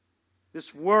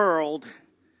This world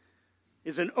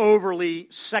is an overly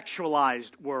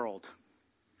sexualized world.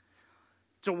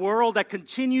 It's a world that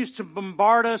continues to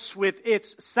bombard us with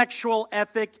its sexual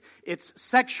ethic, its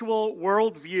sexual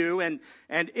worldview,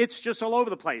 and it's just all over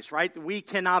the place, right? We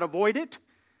cannot avoid it.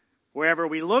 Wherever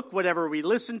we look, whatever we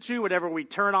listen to, whatever we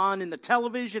turn on in the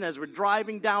television as we're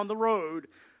driving down the road,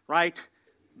 right?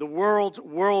 The world's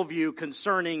worldview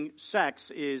concerning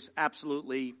sex is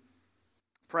absolutely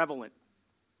prevalent.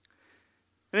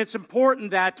 And it's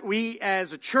important that we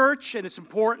as a church, and it's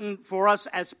important for us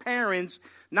as parents,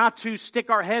 not to stick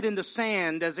our head in the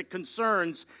sand as it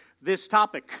concerns this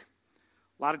topic.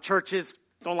 A lot of churches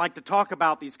don't like to talk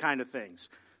about these kind of things.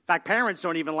 In fact, parents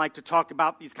don't even like to talk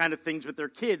about these kind of things with their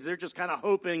kids. They're just kind of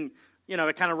hoping,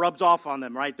 it kind of rubs off on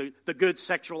them, right? The good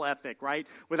sexual ethic, right?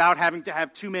 Without having to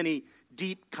have too many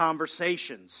deep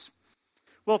conversations.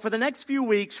 Well, for the next few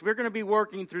weeks, we're going to be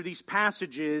working through these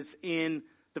passages in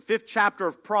the 5th chapter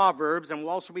of Proverbs, and we'll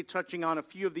also be touching on a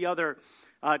few of the other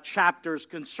chapters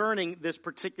concerning this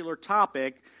particular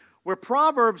topic, where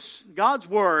Proverbs, God's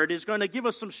Word, is going to give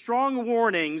us some strong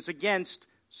warnings against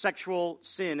sexual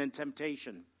sin and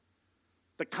temptation.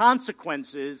 The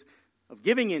consequences of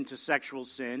giving into sexual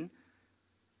sin.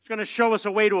 It's going to show us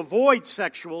a way to avoid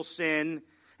sexual sin,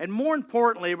 and more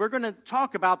importantly, we're going to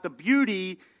talk about the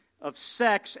beauty of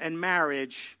sex and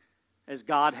marriage as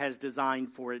God has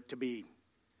designed for it to be.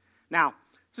 Now,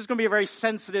 this is going to be a very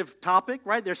sensitive topic,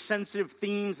 right? There's sensitive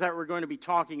themes that we're going to be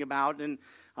talking about, and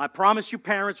I promise you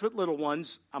parents with little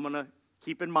ones, I'm going to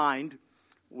keep in mind,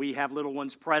 we have little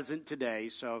ones present today,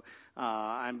 so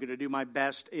I'm going to do my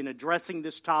best in addressing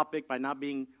this topic by not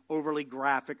being overly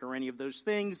graphic or any of those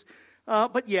things.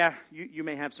 But yeah, you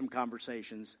may have some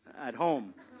conversations at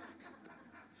home.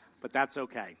 But that's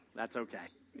okay. That's okay.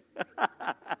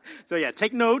 So yeah,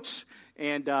 take notes,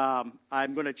 and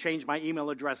I'm going to change my email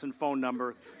address and phone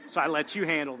number, so I let you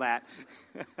handle that.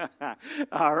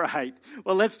 All right.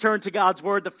 Well, let's turn to God's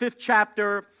Word, the 5th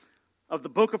chapter of the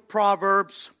book of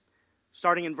Proverbs.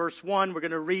 Starting in verse 1, we're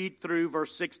going to read through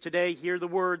verse 6 today. Hear the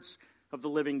words of the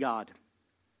living God.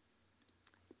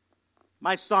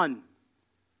 My son,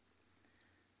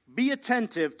 be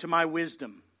attentive to my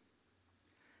wisdom.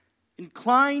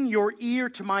 Incline your ear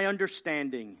to my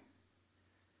understanding,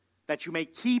 that you may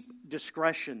keep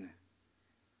discretion,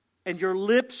 and your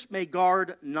lips may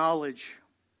guard knowledge.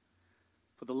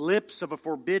 For the lips of a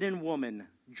forbidden woman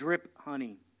drip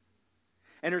honey,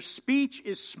 and her speech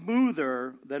is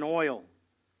smoother than oil.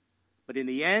 But in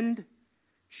the end,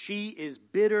 she is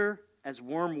bitter as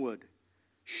wormwood,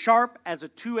 sharp as a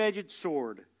two-edged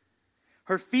sword.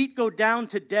 Her feet go down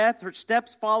to death, her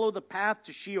steps follow the path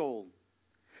to Sheol.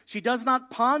 She does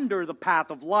not ponder the path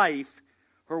of life,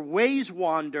 her ways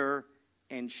wander,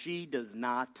 and she does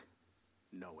not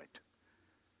know it.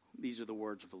 These are the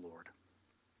words of the Lord.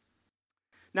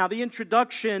 Now, the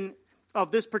introduction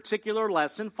of this particular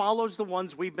lesson follows the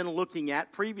ones we've been looking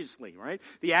at previously, right?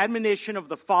 The admonition of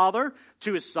the father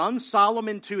to his son,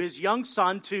 Solomon to his young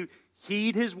son to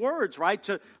heed his words, right?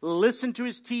 To listen to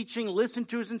his teaching, listen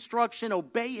to his instruction,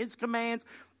 obey his commands,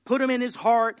 put them in his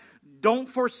heart, don't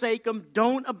forsake them,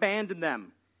 don't abandon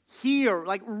them. Hear,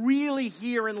 like really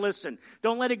hear and listen.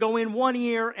 Don't let it go in one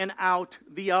ear and out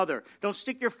the other. Don't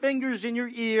stick your fingers in your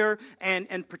ear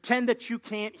and pretend that you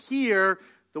can't hear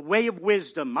the way of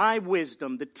wisdom, my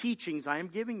wisdom, the teachings I am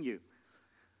giving you.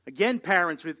 Again,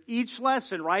 parents, with each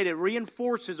lesson, right, it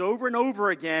reinforces over and over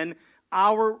again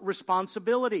our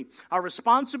responsibility. Our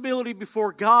responsibility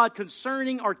before God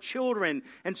concerning our children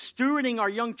and stewarding our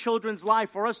young children's life,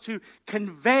 for us to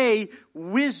convey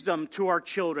wisdom to our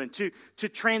children, to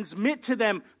transmit to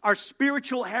them our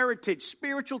spiritual heritage,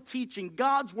 spiritual teaching,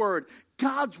 God's word,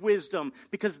 God's wisdom,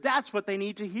 because that's what they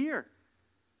need to hear.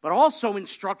 But also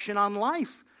instruction on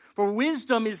life. For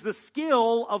wisdom is the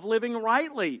skill of living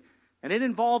rightly. And it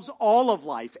involves all of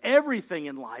life, everything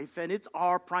in life, and it's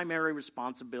our primary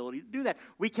responsibility to do that.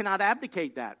 We cannot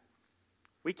abdicate that.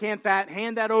 We can't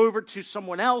hand that over to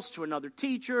someone else, to another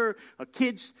teacher, a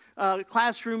kid's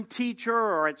classroom teacher,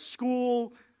 or at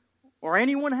school, or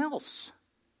anyone else.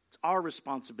 It's our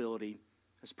responsibility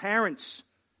as parents.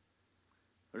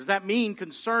 What does that mean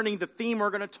concerning the theme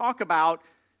we're going to talk about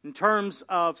in terms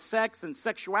of sex and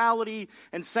sexuality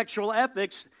and sexual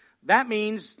ethics? That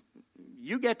means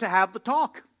you get to have the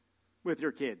talk with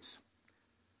your kids.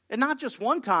 And not just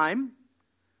one time,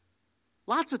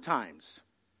 lots of times.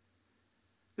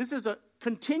 This is a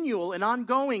continual and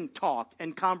ongoing talk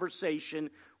and conversation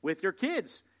with your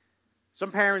kids.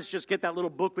 Some parents just get that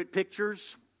little book with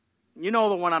pictures. You know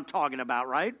the one I'm talking about,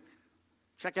 right?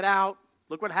 Check it out.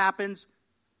 Look what happens.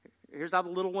 Here's how the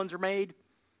little ones are made.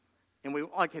 And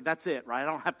okay, that's it, right? I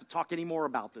don't have to talk anymore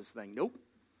about this thing. Nope.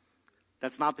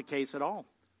 That's not the case at all.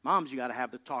 Moms, you got to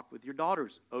have the talk with your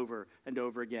daughters over and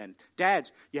over again.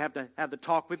 Dads, you have to have the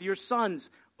talk with your sons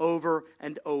over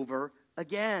and over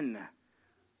again.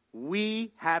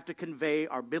 We have to convey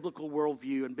our biblical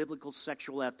worldview and biblical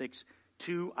sexual ethics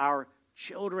to our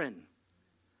children.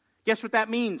 Guess what that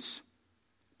means?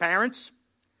 Parents,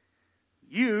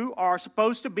 you are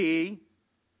supposed to be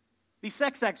the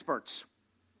sex experts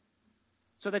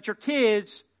so that your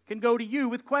kids can go to you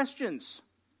with questions.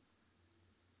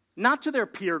 Not to their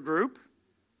peer group,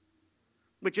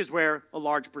 which is where a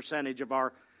large percentage of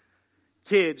our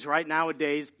kids right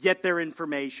nowadays get their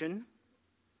information,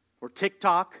 or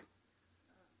TikTok,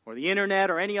 or the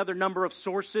internet, or any other number of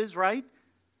sources, right?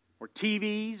 Or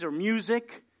TVs, or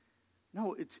music.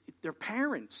 No, it's their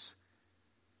parents.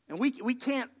 And we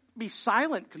can't be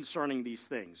silent concerning these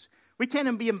things. We can't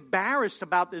even be embarrassed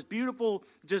about this beautiful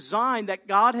design that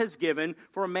God has given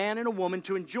for a man and a woman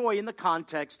to enjoy in the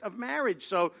context of marriage.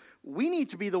 So we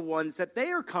need to be the ones that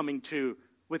they are coming to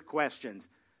with questions.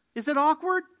 Is it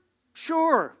awkward?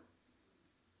 Sure.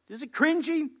 Is it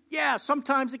cringy? Yeah,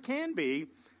 sometimes it can be,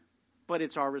 but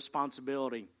it's our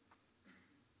responsibility.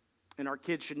 And our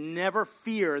kids should never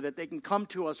fear that they can come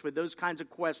to us with those kinds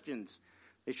of questions.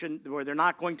 They shouldn't, where they're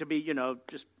not going to be,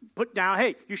 just put down,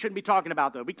 hey, you shouldn't be talking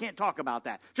about that. We can't talk about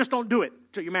that. Just don't do it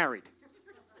until you're married.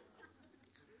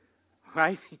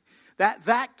 Right?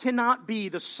 That cannot be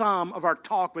the sum of our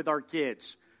talk with our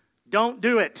kids. Don't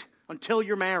do it until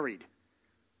you're married.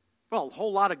 Well, a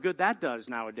whole lot of good that does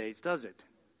nowadays, does it?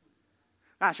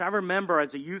 Gosh, I remember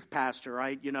as a youth pastor,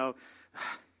 right,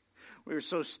 we were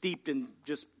so steeped in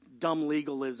just dumb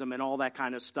legalism and all that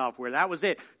kind of stuff, where that was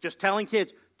it. Just telling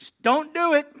kids, just don't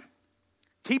do it.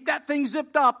 Keep that thing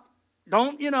zipped up.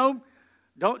 Don't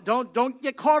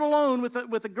get caught alone with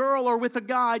a girl or with a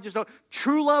guy. Just don't.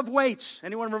 True love waits.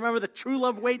 Anyone remember the True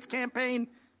Love Waits campaign?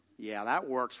 Yeah, that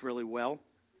works really well.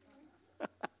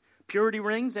 Purity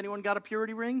rings. Anyone got a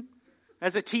purity ring?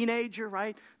 As a teenager,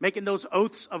 right? Making those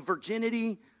oaths of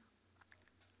virginity.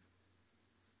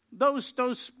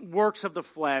 Those works of the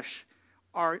flesh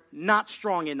are not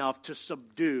strong enough to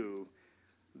subdue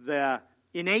the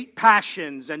innate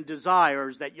passions and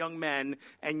desires that young men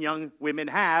and young women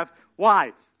have.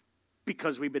 Why?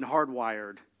 Because we've been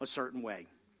hardwired a certain way.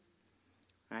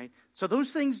 Right? So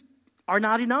those things are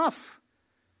not enough.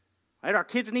 Right? Our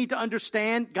kids need to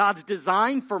understand God's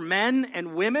design for men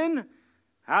and women.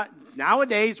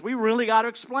 Nowadays, we really got to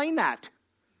explain that.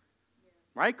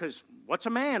 Right? Because what's a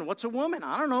man? What's a woman?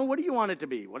 I don't know. What do you want it to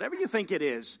be? Whatever you think it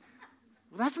is.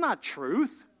 Well, that's not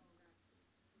truth.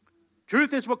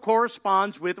 Truth is what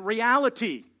corresponds with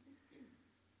reality.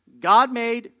 God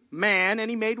made man and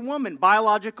he made woman,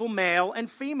 biological male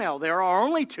and female. There are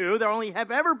only two. There only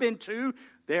have ever been two.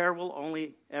 There will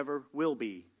only ever will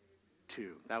be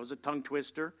two. That was a tongue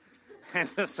twister.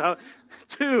 And so,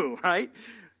 two, right?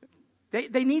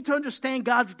 They need to understand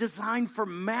God's design for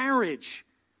marriage.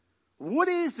 What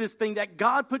is this thing that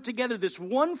God put together, this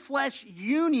one flesh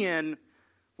union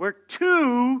where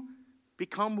two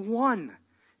become one?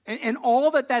 And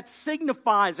all that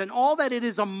signifies and all that it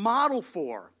is a model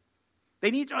for.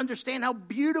 They need to understand how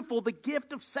beautiful the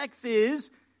gift of sex is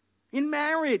in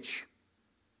marriage.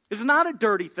 It's not a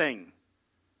dirty thing.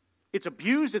 It's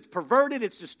abused, it's perverted,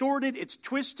 it's distorted, it's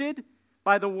twisted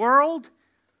by the world.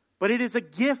 But it is a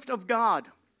gift of God.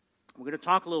 We're going to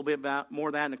talk a little bit about more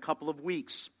of that in a couple of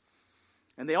weeks.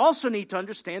 And they also need to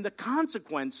understand the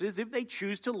consequences if they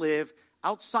choose to live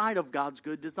outside of God's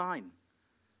good design.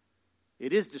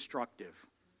 It is destructive.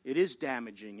 It is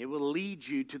damaging. It will lead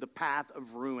you to the path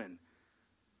of ruin.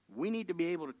 We need to be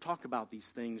able to talk about these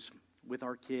things with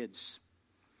our kids.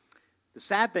 The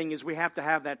sad thing is we have to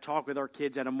have that talk with our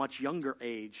kids at a much younger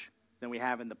age than we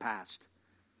have in the past.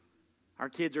 Our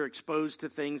kids are exposed to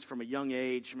things from a young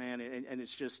age, man, and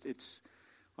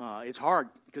it's hard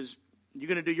because you're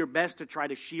going to do your best to try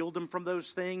to shield them from those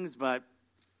things, but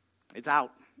it's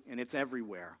out and it's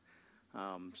everywhere.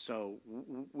 So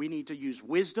we need to use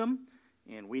wisdom,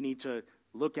 and we need to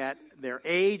look at their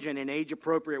age and in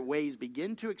age-appropriate ways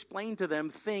begin to explain to them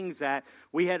things that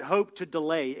we had hoped to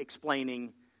delay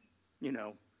explaining,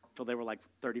 till they were like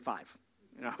 35.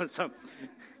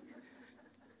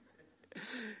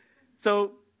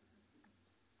 So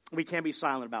we can't be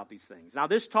silent about these things. Now,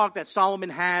 this talk that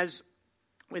Solomon has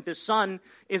with his son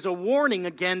is a warning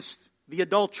against the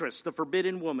adulteress, the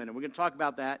forbidden woman, and we're going to talk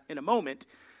about that in a moment.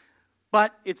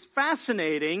 But it's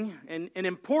fascinating and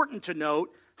important to note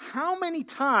how many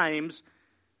times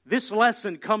this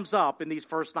lesson comes up in these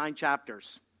first 9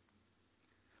 chapters.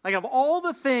 Like, of all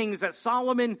the things that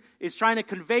Solomon is trying to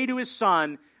convey to his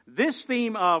son, this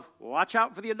theme of watch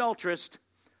out for the adulteress,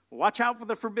 watch out for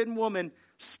the forbidden woman,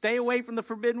 stay away from the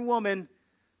forbidden woman,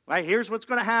 right? Here's what's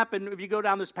going to happen if you go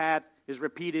down this path, is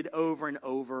repeated over and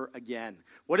over again.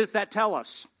 What does that tell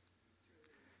us?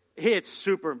 It's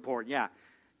super important, yeah.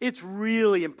 It's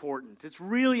really important. It's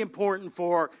really important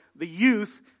for the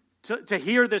youth to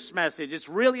hear this message. It's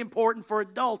really important for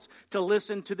adults to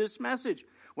listen to this message.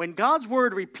 When God's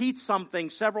Word repeats something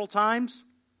several times,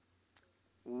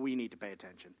 we need to pay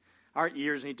attention. Our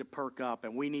ears need to perk up,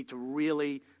 and we need to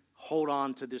really hold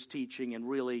on to this teaching and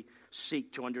really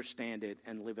seek to understand it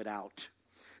and live it out.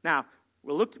 Now,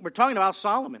 we're talking about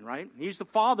Solomon, right? He's the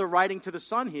father writing to the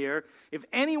son here. If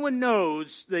anyone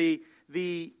knows the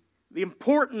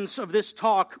importance of this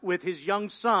talk with his young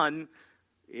son,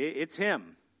 it's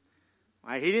him.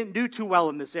 Right? He didn't do too well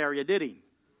in this area, did he?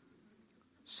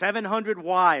 700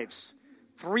 wives,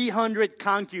 300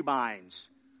 concubines,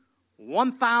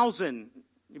 1,000,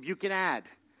 if you can add.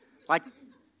 Like,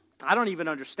 I don't even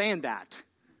understand that.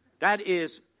 That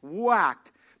is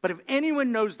whacked. But if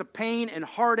anyone knows the pain and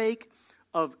heartache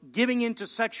of giving into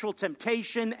sexual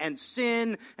temptation and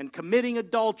sin and committing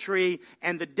adultery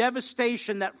and the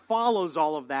devastation that follows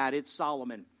all of that, it's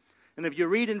Solomon. And if you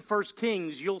read in 1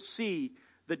 Kings, you'll see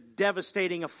the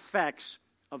devastating effects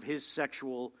of his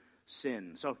sexual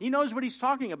sin. So he knows what he's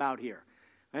talking about here.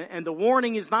 And the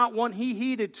warning is not one he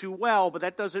heeded too well, but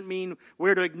that doesn't mean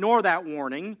we're to ignore that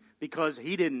warning because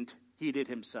he didn't heed it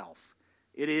himself.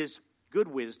 It is good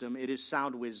wisdom. It is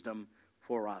sound wisdom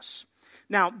for us.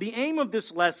 Now, the aim of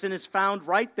this lesson is found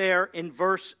right there in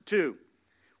verse 2,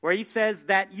 where he says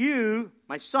that you,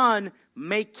 my son,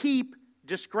 may keep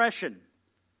discretion,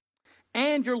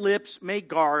 and your lips may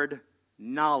guard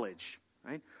knowledge.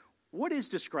 Right? What is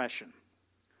discretion?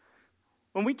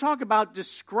 When we talk about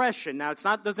discretion, now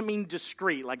doesn't mean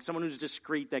discreet, like someone who's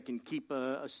discreet that can keep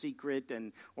a secret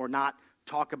or not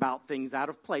talk about things out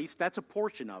of place. That's a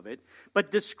portion of it.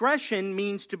 But discretion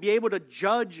means to be able to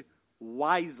judge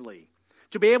wisely,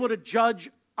 to be able to judge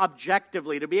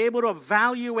objectively, to be able to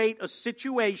evaluate a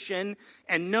situation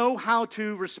and know how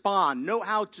to respond, know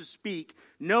how to speak,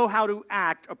 know how to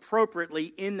act appropriately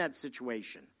in that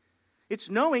situation. It's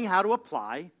knowing how to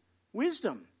apply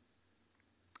wisdom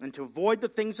and to avoid the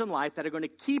things in life that are going to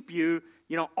keep you,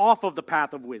 off of the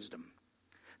path of wisdom.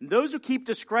 And those who keep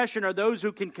discretion are those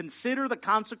who can consider the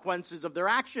consequences of their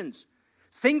actions.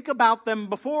 Think about them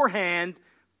beforehand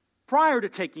prior to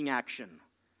taking action.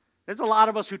 There's a lot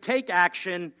of us who take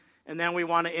action and then we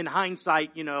want to, in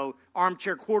hindsight,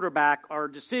 armchair quarterback our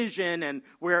decision and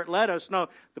where it led us. No,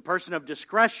 the person of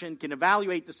discretion can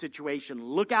evaluate the situation,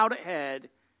 look out ahead,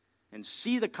 and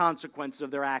see the consequences of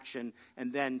their action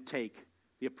and then take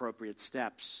the appropriate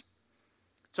steps.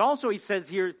 It's also, he says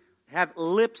here, have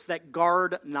lips that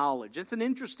guard knowledge. It's an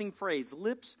interesting phrase,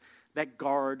 lips that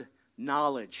guard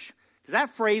knowledge. Because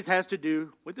that phrase has to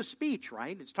do with the speech,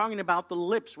 right? It's talking about the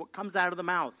lips, what comes out of the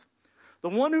mouth. The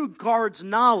one who guards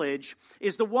knowledge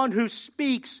is the one who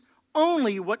speaks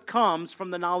only what comes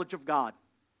from the knowledge of God,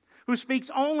 who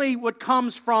speaks only what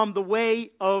comes from the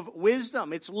way of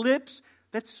wisdom. It's lips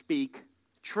that speak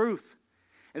truth.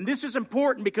 And this is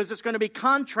important because it's going to be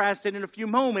contrasted in a few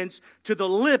moments to the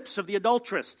lips of the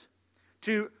adulteress,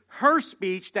 to her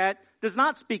speech that does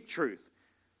not speak truth.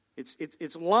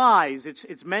 It's lies.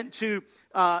 It's meant to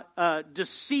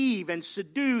deceive and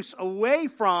seduce away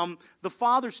from the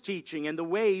Father's teaching and the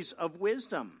ways of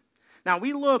wisdom. Now,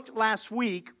 we looked last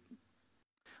week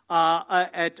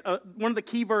at one of the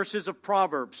key verses of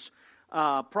Proverbs,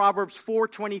 Proverbs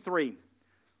 4:23.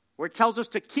 Where it tells us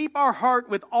to keep our heart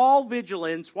with all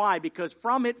vigilance. Why? Because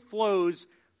from it flows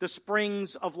the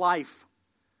springs of life.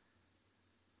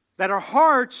 That our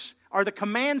hearts are the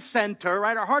command center,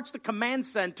 right? Our heart's the command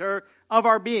center of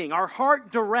our being. Our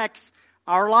heart directs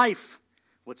our life.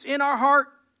 What's in our heart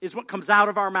is what comes out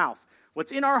of our mouth.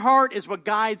 What's in our heart is what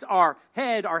guides our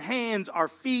head, our hands, our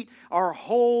feet, our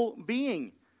whole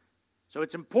being. So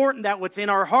it's important that what's in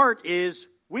our heart is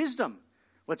wisdom.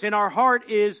 What's in our heart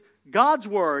is God's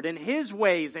word and His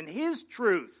ways and His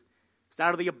truth. Because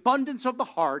out of the abundance of the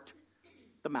heart,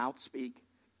 the mouth speaks.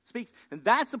 And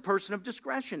that's a person of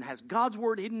discretion. Has God's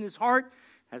word hidden in his heart,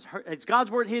 has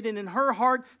God's word hidden in her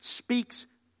heart, speaks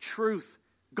truth,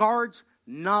 guards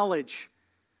knowledge.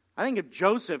 I think of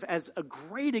Joseph as a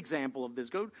great example of this.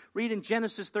 Go read in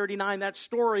Genesis 39 that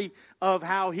story of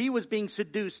how he was being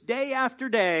seduced day after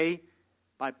day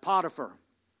by Potiphar,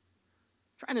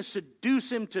 trying to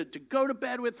seduce him to go to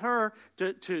bed with her,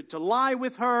 to lie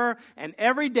with her. And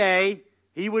every day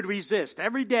He would resist.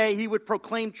 Every day he would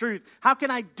proclaim truth. How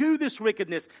can I do this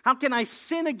wickedness? How can I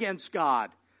sin against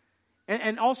God?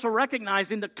 And also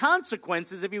recognizing the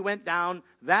consequences if he went down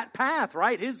that path,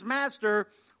 right? His master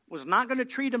was not going to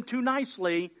treat him too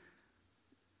nicely,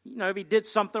 if he did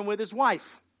something with his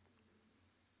wife.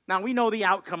 Now, we know the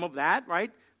outcome of that,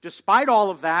 right? Despite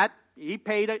all of that, he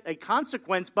paid a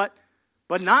consequence, but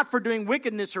not for doing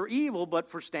wickedness or evil, but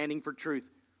for standing for truth,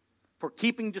 for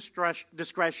keeping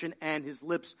discretion and his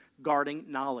lips guarding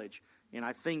knowledge. And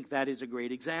I think that is a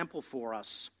great example for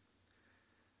us.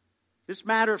 This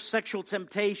matter of sexual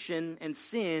temptation and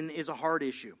sin is a hard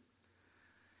issue.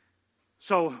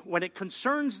 So when it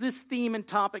concerns this theme and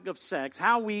topic of sex,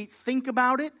 how we think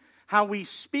about it, how we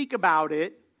speak about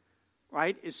it,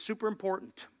 right, is super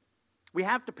important. We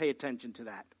have to pay attention to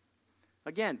that.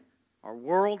 Again, our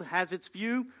world has its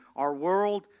view. Our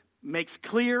world makes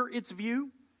clear its view.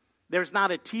 There's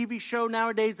not a TV show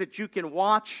nowadays that you can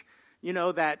watch,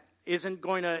 that isn't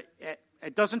going to...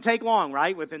 It doesn't take long,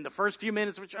 right? Within the first few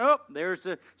minutes, there's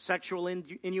a sexual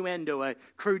innuendo, a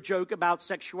crude joke about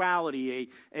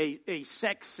sexuality, a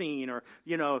sex scene, or,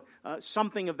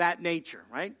 something of that nature,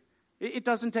 right? It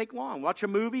doesn't take long. Watch a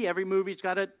movie. Every movie's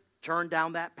got to turn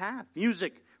down that path.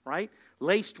 Music, right?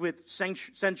 Laced with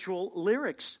sensual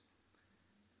lyrics.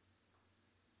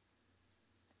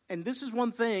 And this is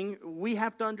one thing we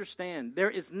have to understand.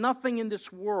 There is nothing in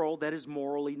this world that is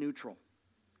morally neutral.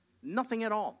 Nothing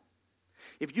at all.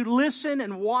 If you listen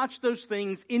and watch those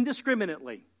things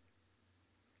indiscriminately,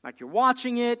 like you're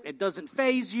watching it, it doesn't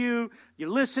faze you, you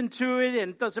listen to it,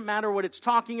 and it doesn't matter what it's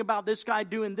talking about, this guy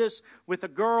doing this with a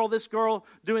girl, this girl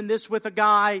doing this with a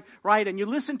guy, right? And you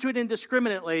listen to it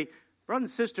indiscriminately, brothers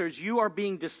and sisters, you are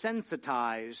being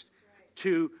desensitized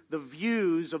to the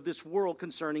views of this world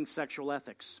concerning sexual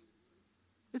ethics.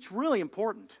 It's really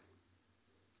important.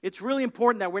 It's really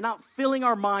important that we're not filling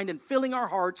our mind and filling our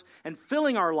hearts and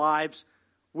filling our lives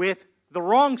with the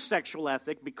wrong sexual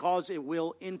ethic, because it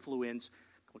will influence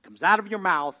what comes out of your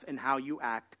mouth and how you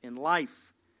act in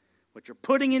life. What you're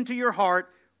putting into your heart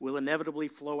will inevitably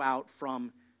flow out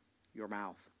from your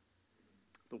mouth.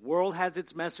 The world has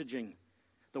its messaging.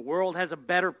 The world has a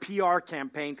better PR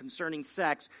campaign concerning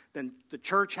sex than the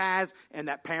church has and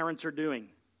that parents are doing.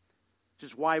 Which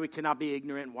is why we cannot be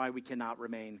ignorant and why we cannot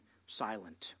remain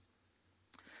silent.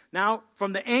 Now,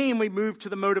 from the aim, we move to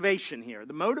the motivation here.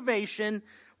 The motivation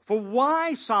for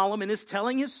why Solomon is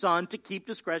telling his son to keep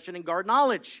discretion and guard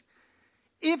knowledge.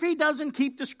 If he doesn't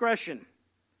keep discretion,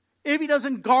 if he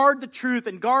doesn't guard the truth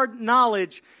and guard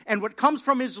knowledge, and what comes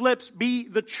from his lips be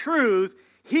the truth,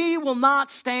 he will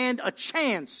not stand a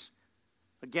chance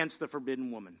against the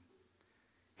forbidden woman.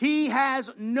 He has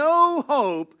no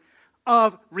hope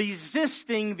of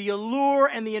resisting the allure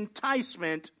and the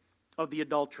enticement of the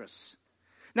adulteress.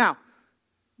 Now,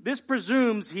 this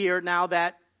presumes here now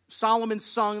that Solomon's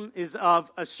son is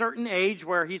of a certain age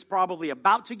where he's probably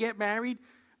about to get married,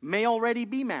 may already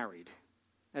be married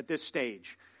at this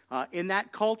stage. In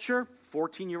that culture,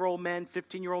 14-year-old men,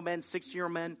 15-year-old men,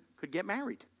 16-year-old men could get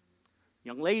married.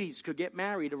 Young ladies could get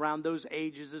married around those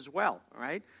ages as well,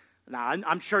 right? Now,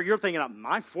 I'm sure you're thinking,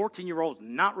 my 14-year-old's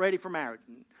not ready for marriage.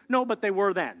 No, but they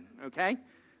were then, okay?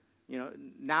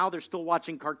 Now they're still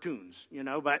watching cartoons,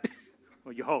 but...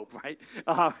 Well, you hope, right?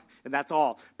 And that's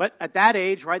all. But at that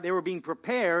age, right, they were being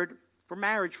prepared for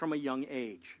marriage from a young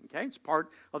age. Okay, it's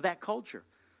part of that culture.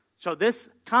 So this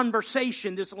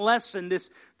conversation, this lesson,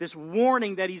 this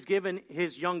warning that he's given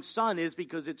his young son is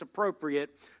because it's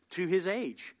appropriate to his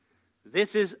age.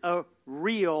 This is a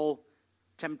real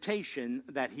temptation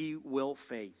that he will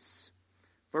face.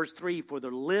 Verse 3, for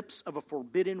the lips of a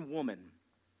forbidden woman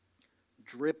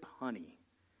drip honey,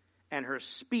 and her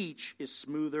speech is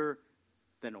smoother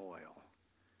than oil.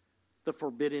 The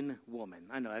forbidden woman.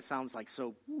 I know that sounds like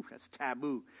that's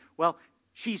taboo. Well,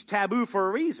 she's taboo for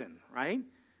a reason, right?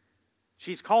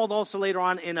 She's called also later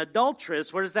on an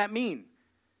adulteress. What does that mean?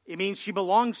 It means she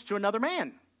belongs to another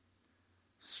man.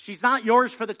 She's not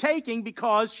yours for the taking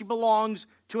because she belongs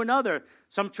to another.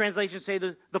 Some translations say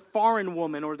the foreign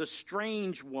woman or the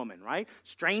strange woman, right?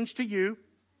 Strange to you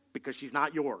because she's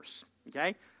not yours,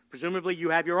 okay? Presumably you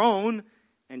have your own,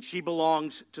 and she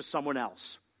belongs to someone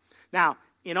else. Now,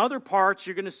 in other parts,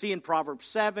 you're going to see in Proverbs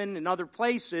 7 and other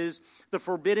places, the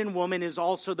forbidden woman is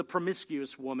also the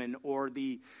promiscuous woman, or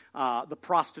the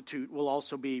prostitute will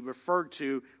also be referred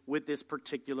to with this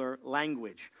particular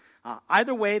language.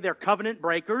 Either way, they're covenant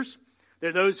breakers.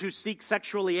 They're those who seek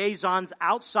sexual liaisons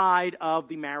outside of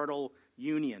the marital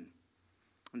union.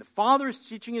 And the father is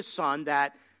teaching his son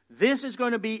that this is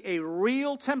going to be a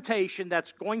real temptation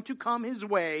that's going to come his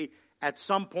way at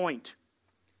some point.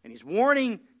 And he's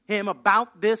warning him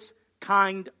about this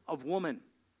kind of woman.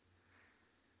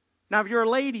 Now, if you're a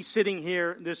lady sitting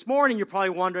here this morning, you're probably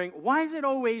wondering, why is it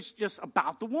always just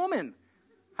about the woman?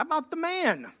 How about the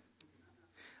man?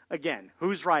 Again,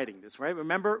 who's writing this, right?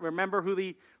 Remember who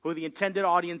the intended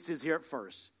audience is here at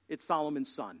first. It's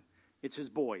Solomon's son. It's his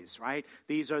boys, right?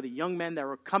 These are the young men that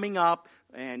are coming up,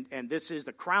 and this is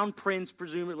the crown prince,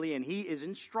 presumably, and he is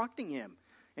instructing him,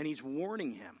 and he's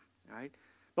warning him, right?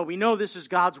 But we know this is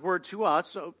God's word to us,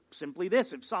 so simply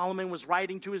this. If Solomon was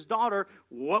writing to his daughter,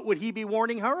 what would he be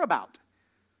warning her about?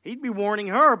 He'd be warning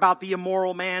her about the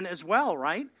immoral man as well,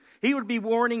 right? He would be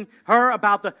warning her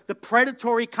about the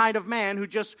predatory kind of man who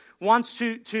just wants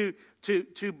to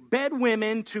bed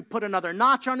women, to put another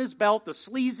notch on his belt, the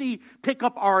sleazy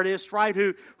pickup artist, right,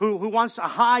 who wants a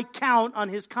high count on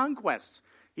his conquests.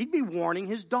 He'd be warning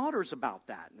his daughters about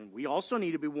that. And we also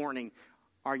need to be warning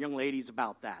our young ladies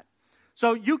about that.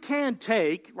 So you can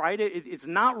take, right, it's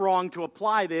not wrong to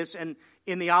apply this and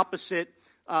in the opposite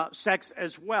sex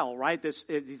as well, right?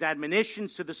 These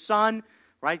admonitions to the son,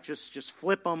 right, just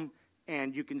flip them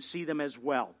and you can see them as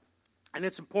well. And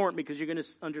it's important because you're going to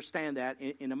understand that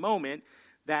in a moment,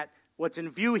 that what's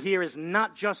in view here is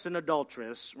not just an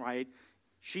adulteress, right?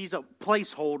 She's a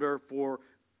placeholder for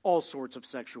all sorts of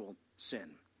sexual sin,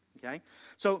 okay?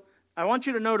 So I want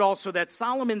you to note also that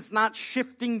Solomon's not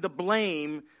shifting the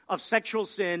blame of sexual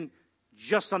sin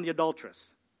just on the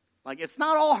adulteress. Like, it's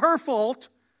not all her fault.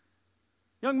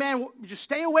 Young man, just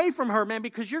stay away from her, man,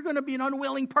 because you're going to be an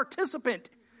unwilling participant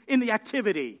in the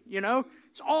activity, you know?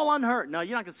 It's all on her. No,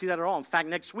 you're not going to see that at all. In fact,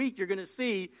 next week, you're going to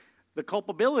see the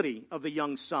culpability of the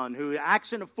young son who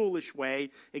acts in a foolish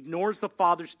way, ignores the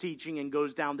father's teaching, and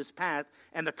goes down this path,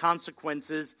 and the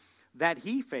consequences that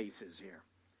he faces here.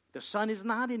 The son is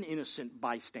not an innocent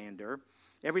bystander.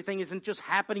 Everything isn't just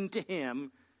happening to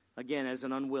him, again, as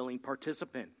an unwilling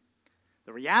participant.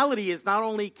 The reality is not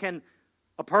only can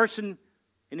a person,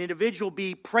 an individual,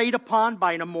 be preyed upon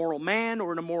by an immoral man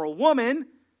or an immoral woman,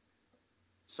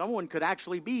 someone could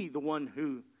actually be the one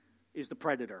who is the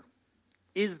predator,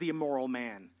 is the immoral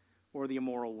man or the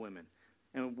immoral woman.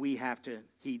 And we have to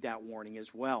heed that warning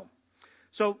as well.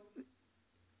 So,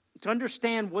 to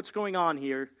understand what's going on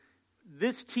here,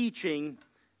 this teaching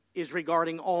is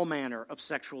regarding all manner of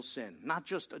sexual sin, not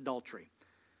just adultery.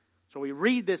 So we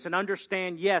read this and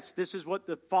understand, yes, this is what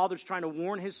the father's trying to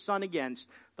warn his son against.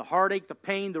 The heartache, the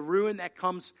pain, the ruin that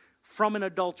comes from an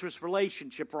adulterous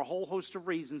relationship for a whole host of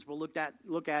reasons we'll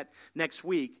look at next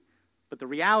week. But the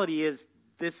reality is,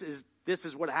 this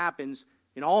is what happens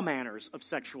in all manners of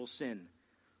sexual sin.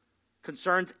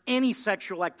 Concerns any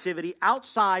sexual activity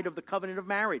outside of the covenant of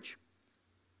marriage.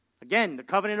 Again, the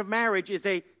covenant of marriage is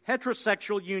a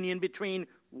heterosexual union between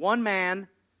one man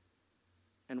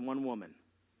and one woman.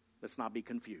 Let's not be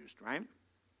confused, right?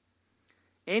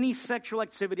 Any sexual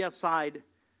activity outside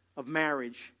of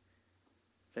marriage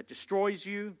that destroys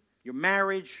you, your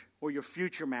marriage, or your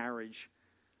future marriage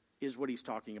is what he's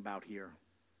talking about here.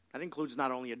 That includes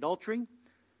not only adultery,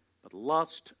 but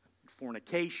lust,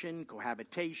 fornication,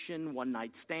 cohabitation,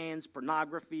 one-night stands,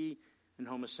 pornography, and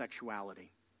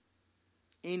homosexuality.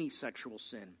 Any sexual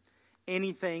sin.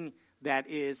 Anything that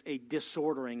is a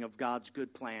disordering of God's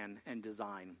good plan and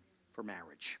design for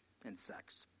marriage and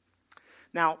sex.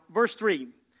 Now, verse 3.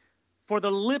 For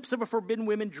the lips of a forbidden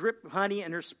woman drip honey,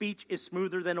 and her speech is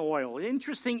smoother than oil.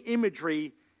 Interesting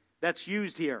imagery that's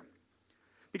used here.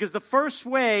 Because the first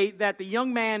way that the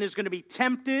young man is going to be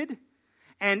tempted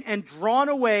and drawn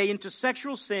away into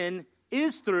sexual sin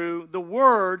is through the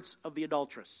words of the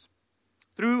adulteress.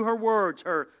 Through her words,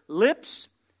 her lips,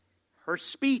 her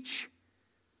speech.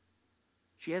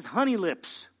 She has honey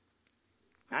lips,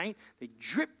 right? They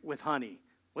drip with honey.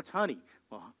 What's honey?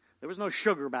 Well, there was no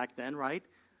sugar back then, right?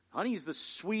 Honey is the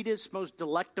sweetest, most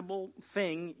delectable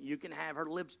thing you can have. Her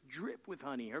lips drip with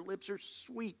honey. Her lips are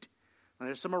sweet. Now,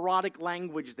 there's some erotic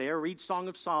language there. Read Song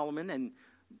of Solomon, and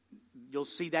you'll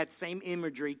see that same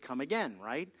imagery come again,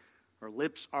 right? Her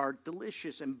lips are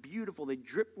delicious and beautiful. They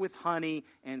drip with honey,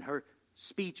 and her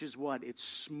speech is what? It's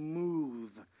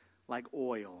smooth like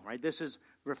oil, right? This is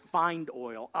refined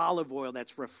oil, olive oil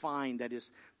that's refined. That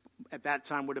is, at that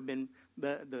time, would have been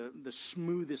the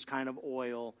smoothest kind of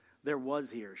oil there was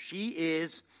here. She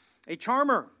is a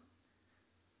charmer.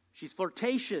 She's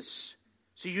flirtatious.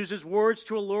 She uses words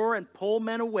to allure and pull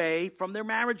men away from their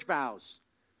marriage vows.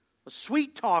 A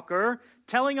sweet talker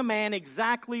telling a man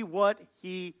exactly what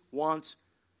he wants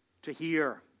to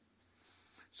hear.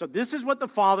 So this is what the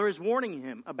father is warning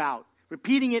him about,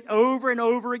 repeating it over and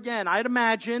over again. I'd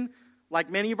imagine, like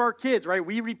many of our kids, right?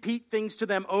 We repeat things to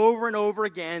them over and over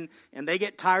again, and they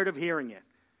get tired of hearing it.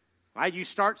 Right? You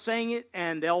start saying it,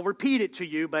 and they'll repeat it to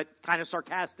you, but kind of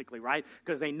sarcastically, right?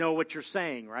 Because they know what you're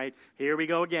saying, right? Here we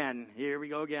go again. Here we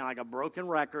go again. Like a broken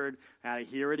record. I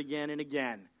hear it again and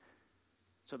again.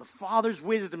 So the Father's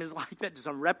wisdom is like that, just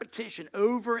a repetition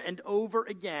over and over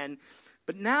again.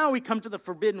 But now we come to the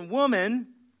forbidden woman,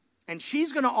 and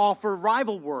she's going to offer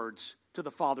rival words to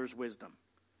the Father's wisdom.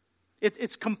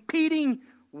 It's competing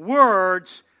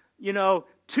words,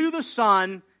 to the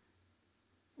Son,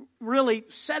 really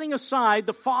setting aside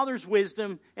the Father's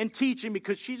wisdom and teaching,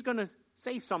 because she's going to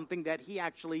say something that he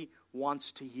actually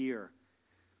wants to hear.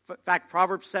 In fact,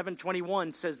 Proverbs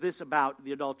 7:21 says this about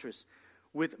the adulteress.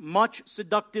 With much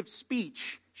seductive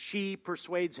speech, she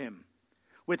persuades him.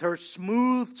 With her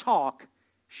smooth talk,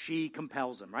 she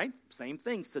compels him, right? Same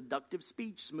thing, seductive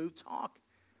speech, smooth talk.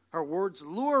 Her words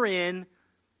lure in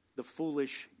the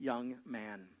foolish young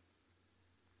man.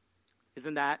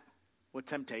 Isn't that what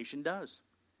temptation does?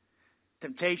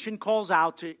 Temptation calls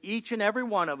out to each and every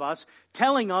one of us,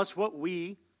 telling us what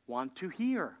we want to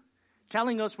hear,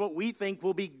 telling us what we think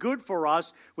will be good for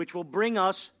us, which will bring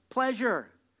us pleasure.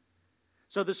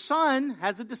 So the son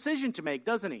has a decision to make,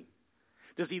 doesn't he?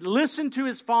 Does he listen to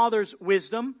his father's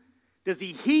wisdom? Does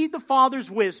he heed the father's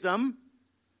wisdom?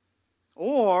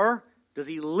 Or does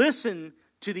he listen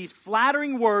to these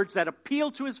flattering words that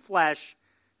appeal to his flesh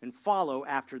and follow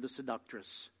after the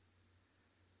seductress?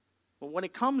 But when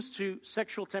it comes to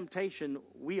sexual temptation,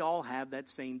 we all have that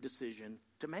same decision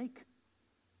to make.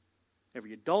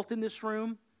 Every adult in this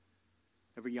room,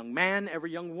 every young man,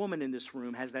 every young woman in this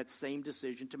room has that same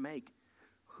decision to make.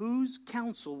 Whose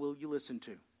counsel will you listen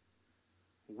to?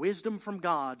 Wisdom from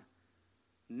God,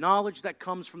 knowledge that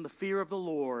comes from the fear of the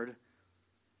Lord,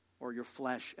 or your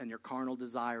flesh and your carnal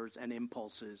desires and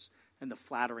impulses and the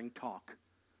flattering talk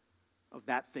of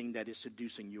that thing that is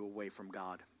seducing you away from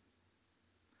God?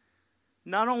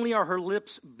 Not only are her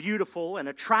lips beautiful and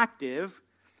attractive,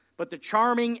 but the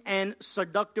charming and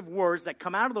seductive words that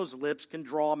come out of those lips can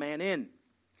draw a man in.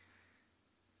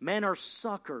 Men are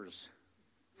suckers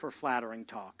for flattering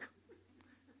talk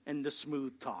and the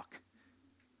smooth talk.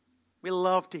 We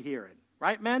love to hear it.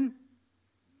 Right, men?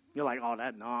 You're like, oh,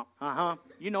 that, no.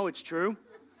 You know it's true.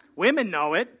 Women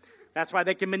know it. That's why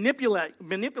they can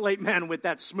manipulate men with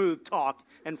that smooth talk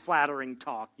and flattering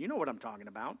talk. You know what I'm talking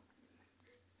about.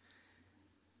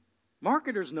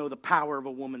 Marketers know the power of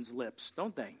a woman's lips,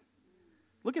 don't they?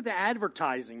 Look at the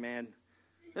advertising, man.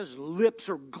 Those lips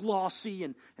are glossy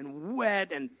and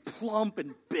wet and plump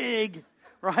and big,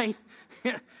 right?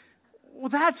 Well,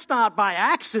 that's not by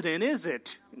accident, is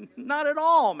it? Not at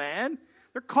all, man.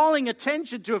 They're calling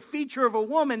attention to a feature of a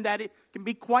woman that it can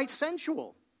be quite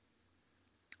sensual.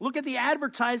 Look at the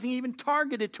advertising even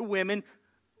targeted to women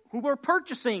who are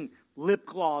purchasing lip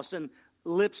gloss and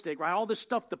lipstick, right? All this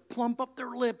stuff to plump up their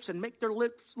lips and make their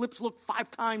lips look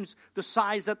 5 times the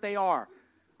size that they are,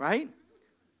 right?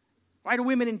 Why do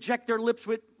women inject their lips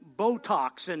with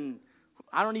Botox and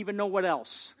I don't even know what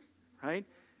else, right?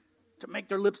 To make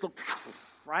their lips look,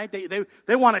 right?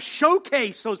 They want to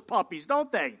showcase those puppies,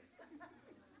 don't they?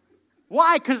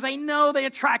 Why? Because they know they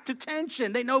attract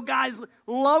attention. They know guys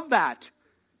love that.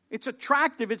 It's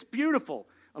attractive. It's beautiful.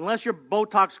 Unless your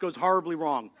Botox goes horribly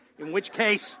wrong. In which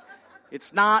case,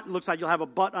 it's not. It looks like you'll have a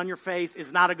butt on your face.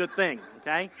 It's not a good thing,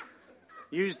 okay?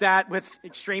 Use that with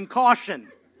extreme caution.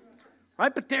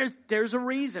 Right? But there's a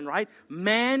reason, right?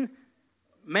 Men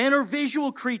are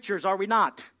visual creatures, are we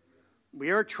not? We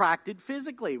are attracted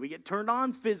physically. We get turned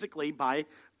on physically by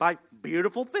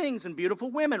beautiful things and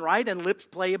beautiful women, right? And lips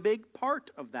play a big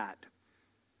part of that.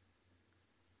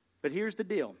 But here's the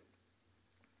deal.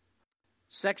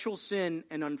 Sexual sin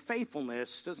and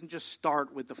unfaithfulness doesn't just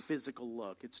start with the physical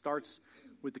look. It starts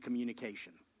with the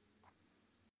communication.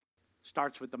 It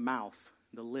starts with the mouth,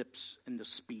 the lips, and the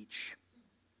speech.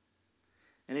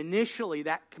 And initially,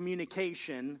 that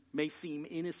communication may seem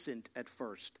innocent at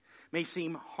first, may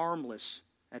seem harmless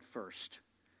at first.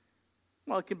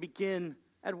 Well, it can begin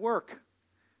at work.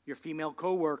 Your female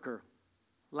coworker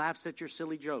laughs at your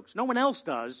silly jokes. No one else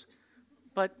does,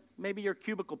 but maybe your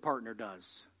cubicle partner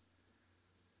does.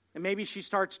 And maybe she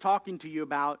starts talking to you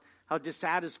about how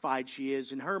dissatisfied she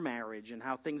is in her marriage and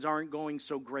how things aren't going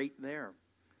so great there.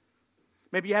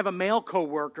 Maybe you have a male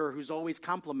coworker who's always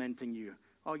complimenting you.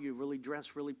 Oh, you really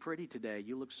dressed really pretty today.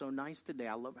 You look so nice today.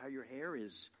 I love how your hair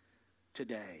is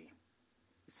today.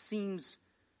 It seems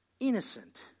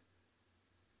innocent.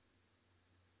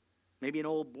 Maybe an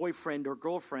old boyfriend or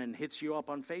girlfriend hits you up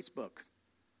on Facebook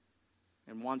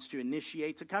and wants to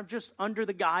initiate some kind of just under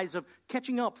the guise of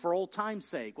catching up for old time's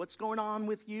sake. What's going on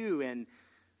with you? And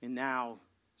now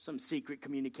some secret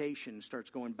communication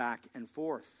starts going back and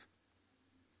forth.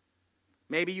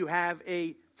 Maybe you have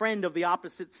a friend of the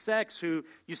opposite sex who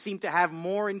you seem to have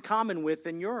more in common with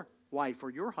than your wife or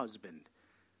your husband.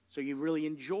 So you really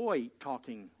enjoy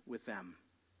talking with them.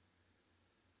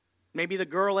 Maybe the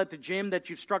girl at the gym that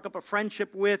you've struck up a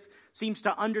friendship with seems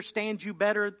to understand you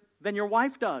better than your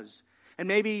wife does. And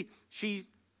maybe she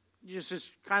just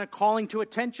is kind of calling to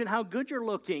attention how good you're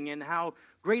looking and how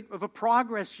great of a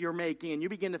progress you're making. And you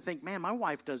begin to think, man, my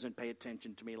wife doesn't pay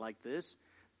attention to me like this.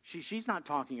 She's not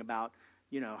talking about,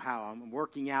 how I'm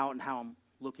working out and how I'm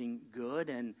looking good.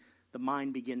 And the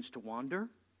mind begins to wander.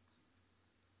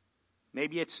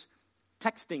 Maybe it's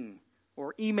texting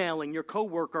or emailing your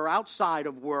coworker outside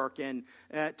of work and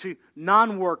to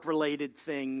non-work related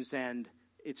things, and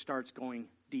it starts going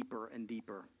deeper and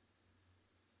deeper.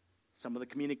 Some of the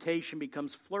communication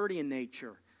becomes flirty in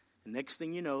nature, and next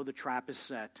thing you know, the trap is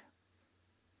set.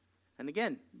 And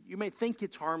again, you may think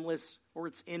it's harmless or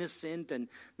it's innocent, and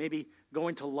maybe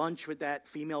going to lunch with that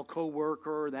female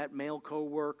coworker or that male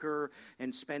coworker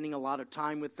and spending a lot of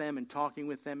time with them and talking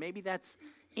with them, maybe that's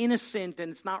innocent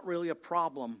and it's not really a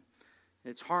problem.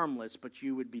 It's harmless, but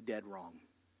you would be dead wrong.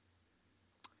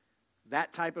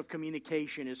 That type of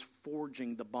communication is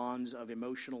forging the bonds of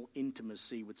emotional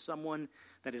intimacy with someone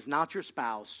that is not your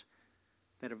spouse,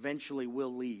 that eventually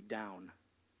will lead down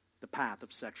the path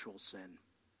of sexual sin.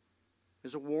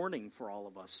 There's a warning for all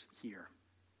of us here.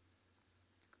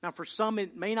 Now, for some,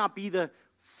 it may not be the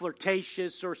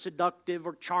flirtatious or seductive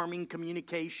or charming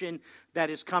communication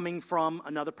that is coming from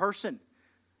another person.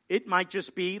 It might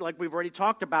just be, like we've already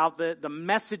talked about, the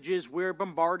messages we're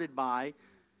bombarded by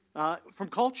from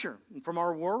culture and from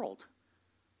our world,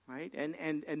 right?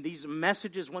 And these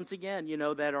messages, once again,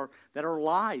 that are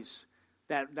lies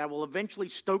that will eventually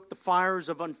stoke the fires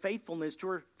of unfaithfulness to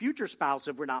our future spouse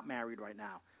if we're not married right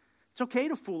now. It's okay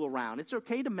to fool around. It's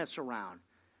okay to mess around.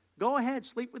 Go ahead,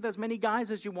 sleep with as many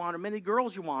guys as you want, or many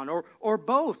girls you want, or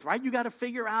both, right? You got to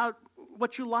figure out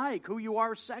what you like, who you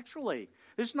are sexually.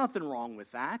 There's nothing wrong with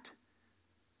that.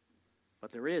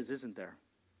 But there is, isn't there?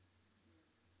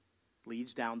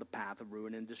 Leads down the path of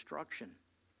ruin and destruction.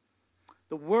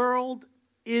 The world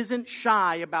isn't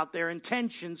shy about their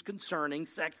intentions concerning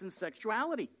sex and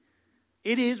sexuality.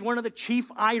 It is one of the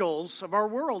chief idols of our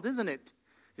world, isn't it?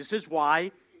 This is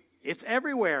why it's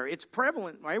everywhere. It's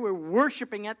prevalent, right? We're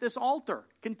worshiping at this altar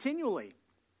continually.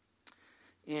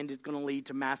 And it's going to lead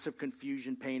to massive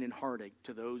confusion, pain, and heartache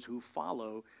to those who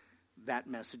follow that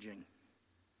messaging.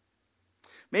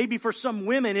 Maybe for some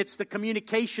women, it's the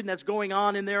communication that's going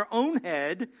on in their own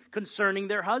head concerning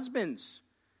their husbands.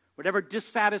 Whatever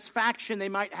dissatisfaction they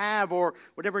might have, or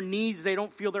whatever needs they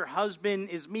don't feel their husband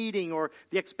is meeting, or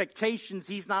the expectations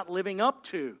he's not living up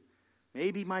to.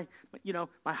 Maybe my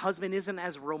husband isn't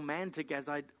as romantic as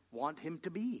I'd want him to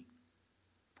be,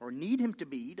 or need him to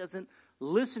be. He doesn't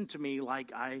listen to me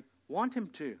like I want him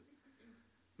to.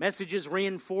 Messages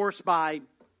reinforced by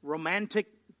romantic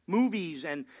movies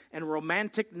and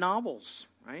romantic novels,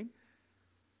 right?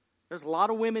 There's a lot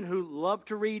of women who love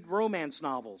to read romance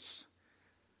novels,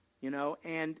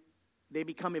 and they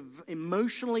become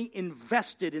emotionally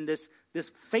invested in this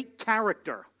fake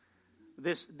character,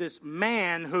 this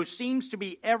man who seems to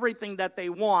be everything that they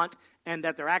want and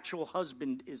that their actual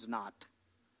husband is not.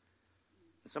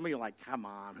 And some of you are like, come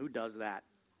on, who does that?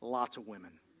 Lots of women.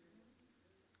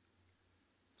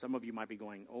 Some of you might be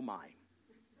going, oh my,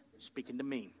 speaking to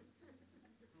me.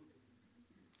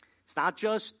 It's not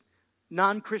just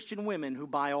non-Christian women who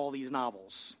buy all these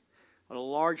novels, but a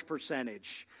large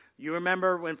percentage. You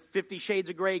remember when 50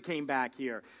 Shades of Grey came back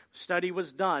here. Study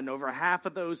was done. Over half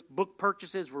of those book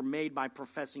purchases were made by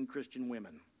professing Christian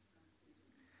women.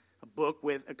 A book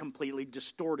with a completely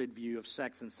distorted view of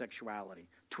sex and sexuality,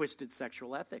 twisted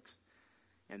sexual ethics.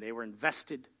 And they were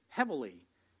invested heavily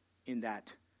in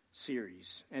that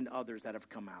series and others that have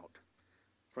come out.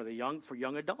 For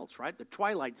young adults, right? The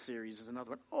Twilight series is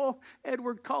another one. Oh,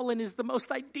 Edward Cullen is the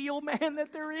most ideal man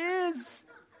that there is.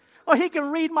 Oh, he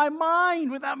can read my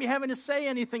mind without me having to say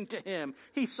anything to him.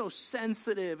 He's so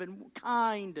sensitive and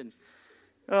kind and,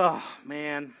 oh,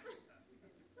 man.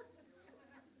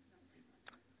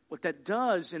 What that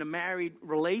does in a married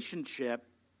relationship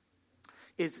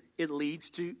is it leads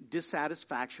to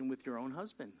dissatisfaction with your own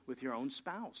husband, with your own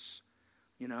spouse,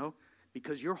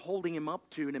 because you're holding him up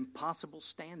to an impossible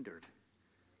standard,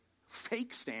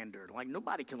 fake standard, like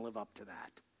nobody can live up to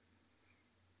that.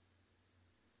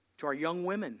 To our young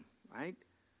women, right?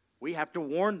 We have to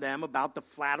warn them about the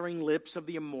flattering lips of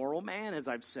the immoral man, as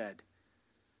I've said.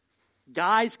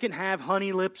 Guys can have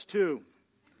honey lips too.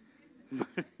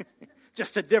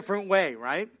 Just a different way,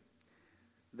 right?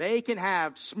 They can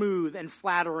have smooth and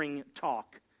flattering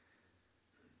talk.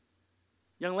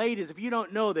 Young ladies, if you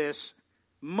don't know this,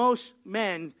 most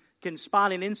men can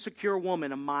spot an insecure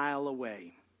woman a mile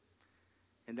away.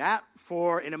 And that,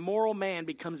 for an immoral man,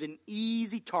 becomes an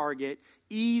easy target,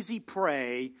 easy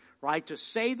prey, right, to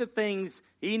say the things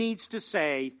he needs to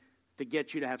say to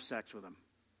get you to have sex with him.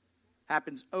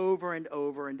 Happens over and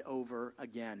over and over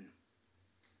again.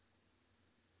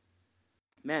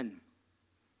 Men,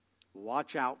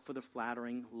 watch out for the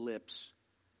flattering lips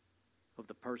of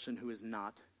the person who is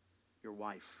not your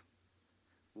wife.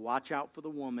 Watch out for the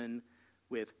woman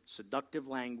with seductive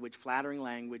language, flattering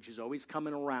language, who's always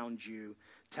coming around you,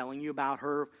 telling you about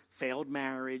her failed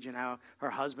marriage and how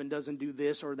her husband doesn't do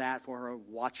this or that for her.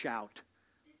 Watch out.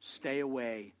 Stay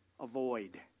away.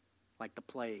 Avoid, like the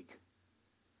plague.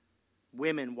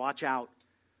 Women, watch out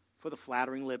for the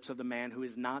flattering lips of the man who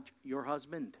is not your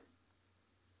husband.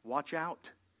 Watch out.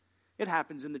 It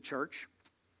happens in the church.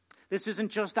 This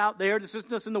isn't just out there. This isn't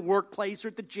just in the workplace or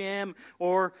at the gym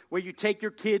or where you take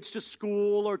your kids to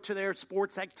school or to their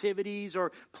sports activities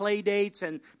or play dates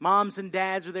and moms and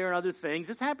dads are there and other things.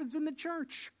 This happens in the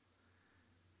church.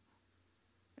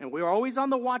 And we're always on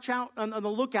the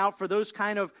lookout for those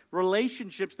kind of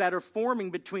relationships that are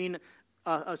forming between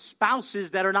spouses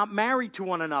that are not married to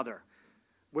one another,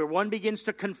 where one begins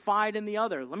to confide in the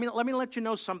other. Let me let you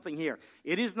know something here.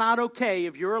 It is not okay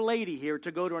if you're a lady here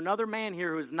to go to another man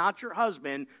here who is not your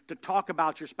husband to talk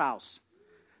about your spouse.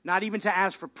 Not even to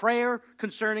ask for prayer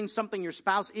concerning something your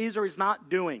spouse is or is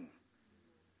not doing.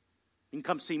 You can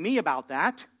come see me about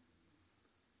that.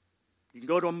 You can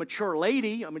go to a mature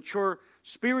lady, a mature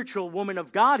spiritual woman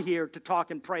of God here to talk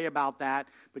and pray about that,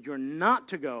 but you're not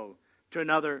to go to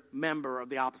another member of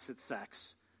the opposite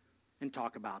sex and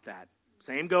talk about that.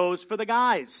 Same goes for the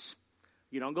guys.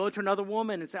 You don't go to another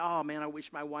woman and say, oh man, I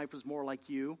wish my wife was more like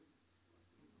you.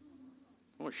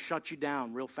 I'm going to shut you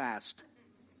down real fast.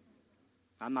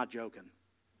 I'm not joking.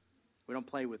 We don't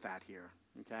play with that here,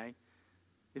 okay?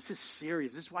 This is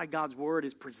serious. This is why God's Word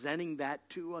is presenting that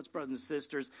to us, brothers and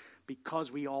sisters,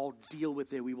 because we all deal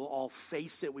with it. We will all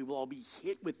face it. We will all be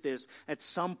hit with this at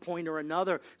some point or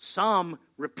another, some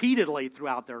repeatedly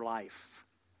throughout their life.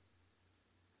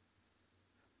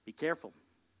 Be careful.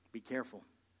 Be careful.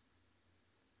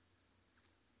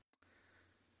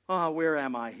 Oh, where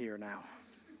am I here now?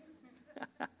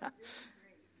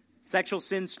 Sexual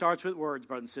sin starts with words,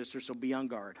 brothers and sisters, so be on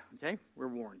guard, okay? We're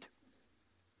warned.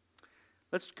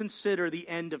 Let's consider the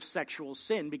end of sexual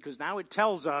sin, because now it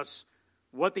tells us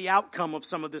what the outcome of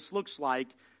some of this looks like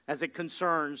as it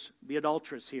concerns the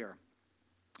adulteress here.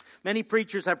 Many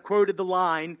preachers have quoted the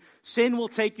line, sin will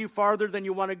take you farther than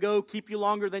you want to go, keep you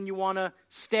longer than you want to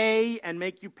stay, and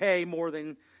make you pay more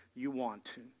than you want.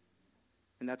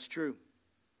 And that's true.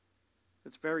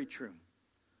 That's very true.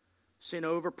 Sin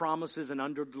overpromises and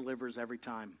underdelivers every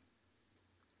time.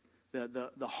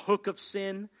 The hook of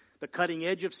sin, the cutting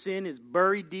edge of sin is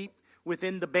buried deep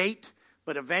within the bait,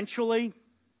 but eventually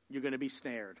you're going to be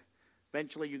snared.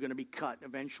 Eventually you're going to be cut.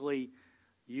 Eventually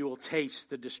you will taste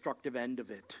the destructive end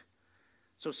of it.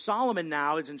 So Solomon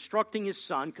now is instructing his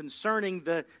son concerning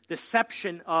the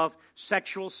deception of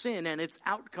sexual sin and its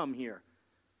outcome here.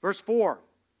 Verse 4.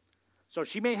 So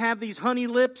she may have these honey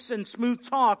lips and smooth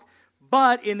talk,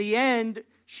 but in the end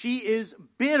she is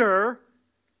bitter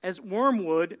as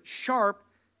wormwood, sharp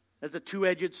as a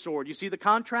two-edged sword. You see the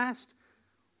contrast?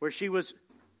 Where she was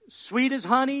sweet as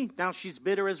honey, now she's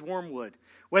bitter as wormwood.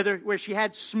 Where she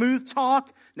had smooth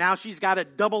talk, now she's got a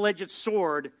double-edged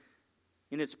sword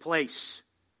in its place.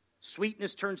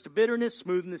 Sweetness turns to bitterness,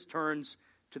 smoothness turns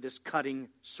to this cutting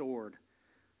sword.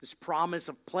 This promise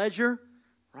of pleasure,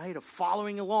 right, of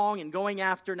following along and going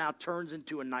after, now turns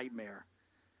into a nightmare.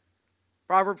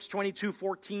 Proverbs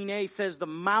 22:14a says, the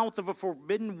mouth of a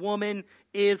forbidden woman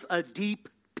is a deep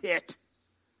pit.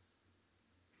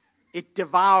 It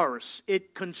devours,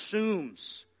 it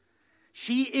consumes.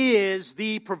 She is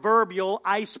the proverbial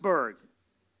iceberg.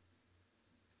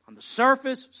 On the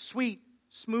surface, sweet,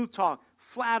 smooth talk,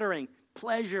 flattering,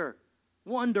 pleasure,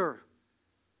 wonder.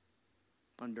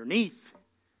 Underneath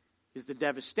is the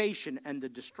devastation and the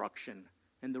destruction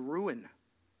and the ruin.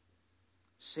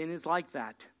 Sin is like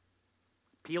that.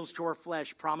 Appeals to our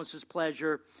flesh, promises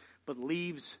pleasure, but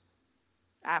leaves,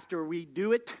 after we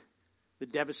do it, the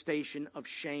devastation of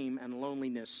shame and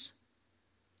loneliness.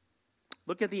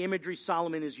 Look at the imagery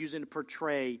Solomon is using to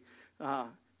portray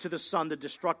to the son the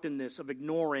destructiveness of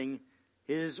ignoring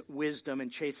his wisdom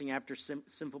and chasing after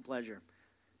sinful pleasure.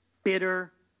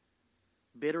 Bitter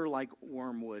like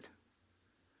wormwood.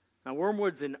 Now,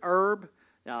 wormwood's an herb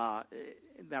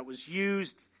that was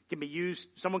used. Can be used.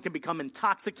 Someone can become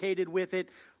intoxicated with it,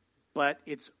 but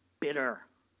it's bitter.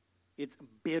 It's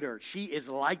bitter. She is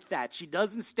like that. She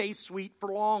doesn't stay sweet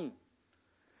for long.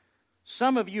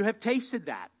 Some of you have tasted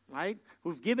that, right?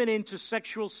 Who've given in to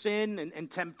sexual sin and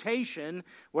temptation,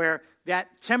 where that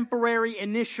temporary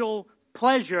initial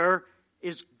pleasure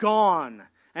is gone.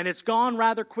 And it's gone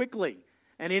rather quickly.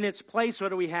 And in its place, what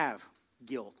do we have?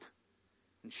 Guilt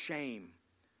and shame.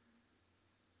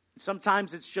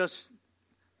 Sometimes it's just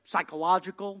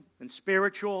psychological and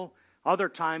spiritual. Other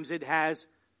times it has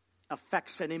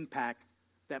effects and impact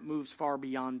that moves far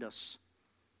beyond us.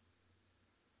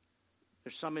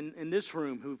 There's some in this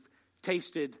room who've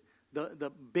tasted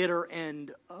the bitter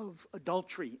end of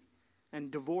adultery and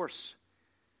divorce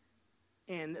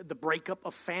and the breakup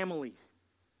of family.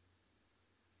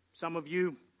 Some of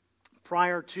you,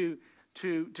 prior to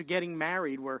getting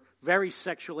married, were very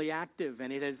sexually active,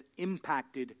 and it has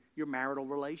impacted your marital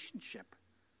relationship.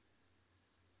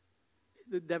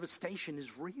 The devastation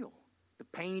is real. The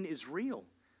pain is real.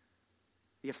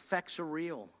 The effects are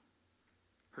real.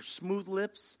 Her smooth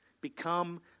lips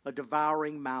become a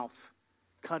devouring mouth,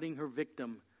 cutting her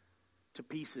victim to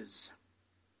pieces.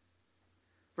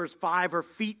 Verse 5, her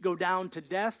feet go down to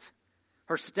death.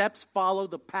 Her steps follow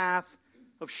the path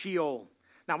of Sheol.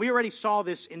 Now, we already saw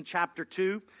this in chapter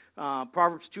 2,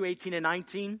 Proverbs 2:18 and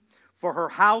 19. For her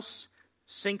house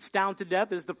sinks down to death.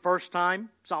 This is the first time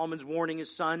Solomon's warning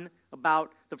his son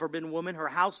about the forbidden woman. Her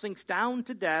house sinks down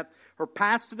to death. Her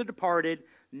paths to the departed.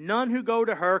 None who go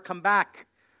to her come back,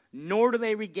 nor do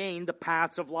they regain the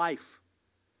paths of life.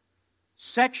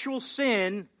 Sexual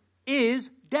sin is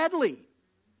deadly.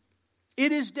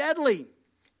 It is deadly.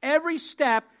 Every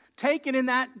step taken in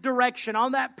that direction,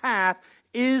 on that path,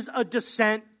 is a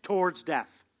descent towards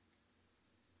death.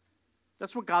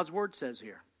 That's what God's word says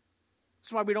here.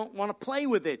 That's why we don't want to play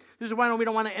with it. This is why we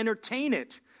don't want to entertain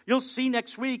it. You'll see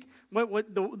next week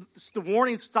what the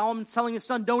warning Solomon's telling his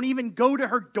son, don't even go to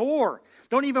her door.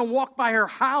 Don't even walk by her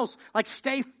house. Like,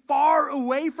 stay far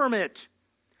away from it.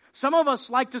 Some of us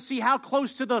like to see how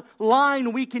close to the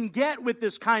line we can get with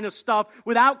this kind of stuff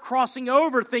without crossing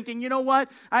over, thinking, you know what,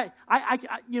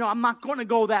 I'm not going to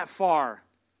go that far.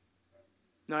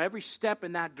 No, every step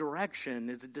in that direction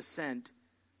is a descent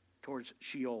towards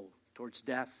Sheol, towards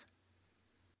death.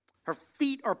 Her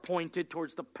feet are pointed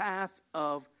towards the path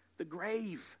of the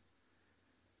grave.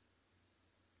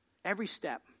 Every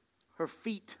step, her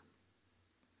feet.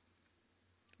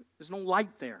 There's no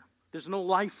light there. There's no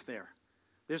life there.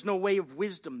 There's no way of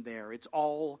wisdom there. It's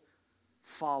all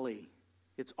folly.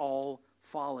 It's all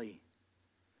folly.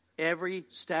 Every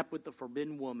step with the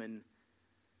forbidden woman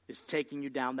is taking you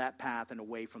down that path and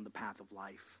away from the path of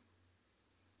life.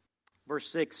 Verse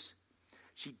 6,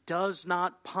 she does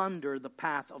not ponder the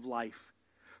path of life.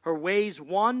 Her ways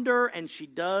wander and she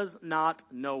does not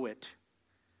know it.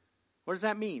 What does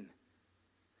that mean?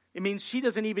 It means she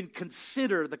doesn't even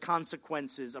consider the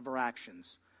consequences of her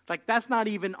actions. Like, that's not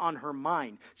even on her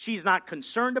mind. She's not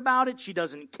concerned about it. She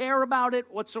doesn't care about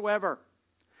it whatsoever.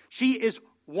 She is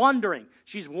wandering.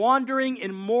 She's wandering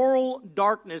in moral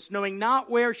darkness, knowing not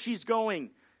where she's going.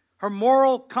 Her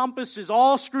moral compass is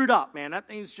all screwed up, man. That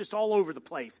thing's just all over the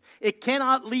place. It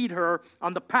cannot lead her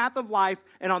on the path of life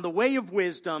and on the way of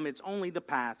wisdom. It's only the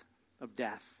path of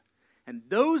death. And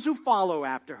those who follow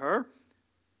after her,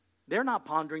 they're not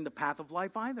pondering the path of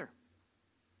life either.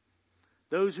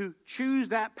 Those who choose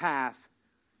that path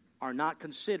are not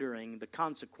considering the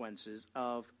consequences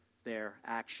of their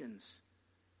actions.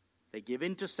 They give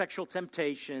in to sexual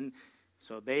temptation,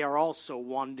 so they are also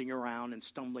wandering around and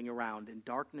stumbling around in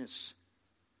darkness.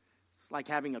 It's like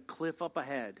having a cliff up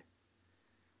ahead,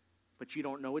 but you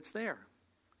don't know it's there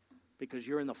because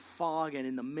you're in the fog and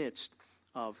in the midst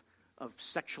of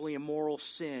sexually immoral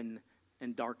sin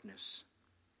and darkness.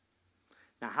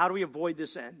 Now, how do we avoid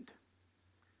this end?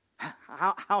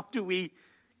 How do we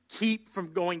keep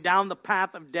from going down the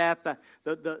path of death,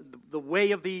 the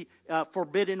way of the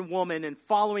forbidden woman and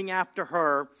following after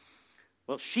her?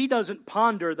 Well, she doesn't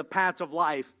ponder the paths of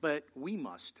life, but we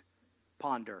must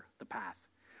ponder the path.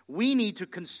 We need to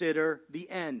consider the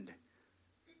end,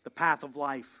 the path of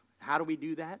life. How do we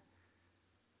do that?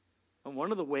 And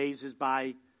one of the ways is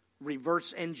by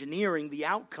reverse engineering the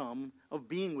outcome of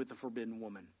being with the forbidden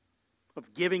woman,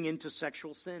 of giving into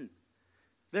sexual sin.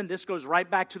 Then this goes right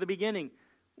back to the beginning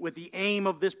with the aim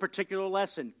of this particular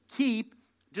lesson. Keep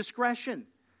discretion.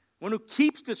 One who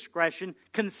keeps discretion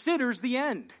considers the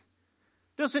end.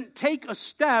 Doesn't take a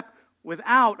step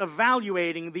without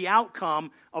evaluating the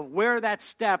outcome of where that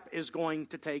step is going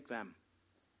to take them.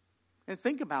 And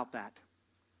think about that.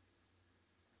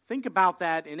 Think about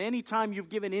that, and any time you've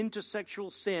given into sexual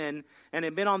sin and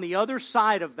have been on the other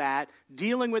side of that,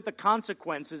 dealing with the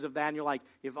consequences of that, and you're like,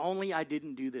 if only I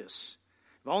didn't do this.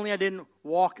 If only I didn't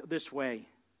walk this way.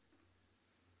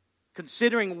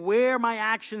 Considering where my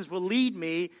actions will lead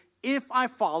me if I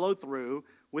follow through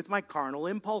with my carnal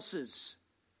impulses.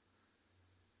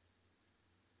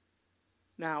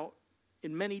 Now,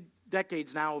 in many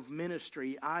decades now of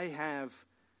ministry, I have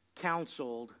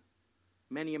counseled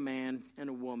many a man and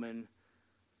a woman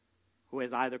who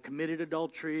has either committed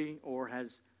adultery or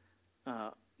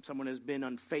someone has been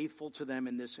unfaithful to them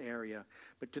in this area.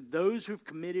 But to those who've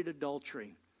committed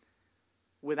adultery,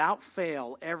 without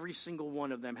fail, every single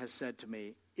one of them has said to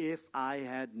me, if I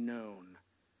had known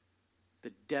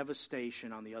the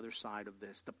devastation on the other side of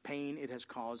this, the pain it has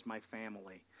caused my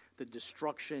family, the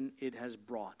destruction it has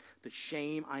brought, the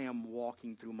shame I am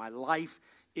walking through, my life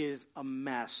is a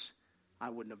mess, I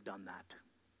wouldn't have done that.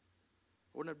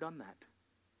 I wouldn't have done that.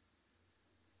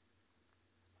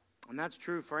 And that's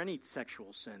true for any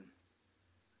sexual sin.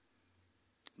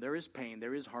 There is pain,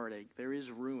 there is heartache, there is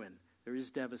ruin, there is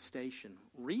devastation,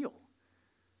 real.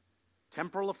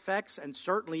 Temporal effects and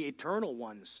certainly eternal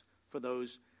ones for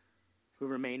those who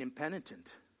remain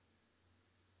impenitent.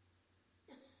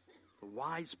 The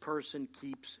wise person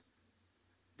keeps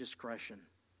discretion,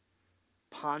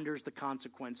 ponders the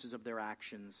consequences of their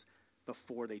actions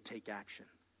before they take action.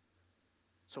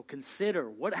 So consider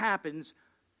what happens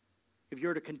if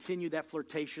you're to continue that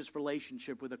flirtatious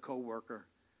relationship with a coworker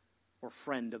or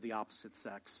friend of the opposite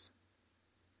sex.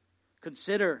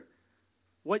 Consider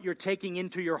what you're taking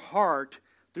into your heart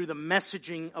through the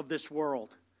messaging of this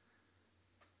world.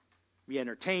 Be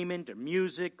entertainment or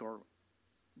music or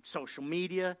social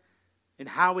media, and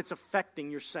how it's affecting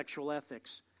your sexual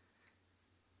ethics.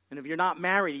 And if you're not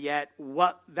married yet,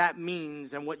 what that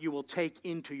means and what you will take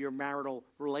into your marital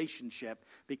relationship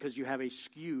because you have a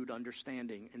skewed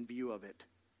understanding and view of it.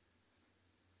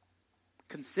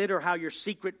 Consider how your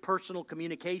secret personal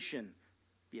communication,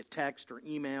 via text or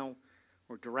email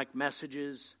or direct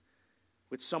messages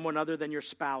with someone other than your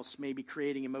spouse, may be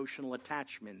creating emotional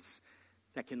attachments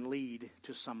that can lead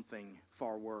to something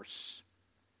far worse.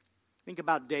 Think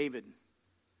about David.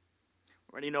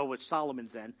 We already know what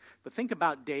Solomon's in, but think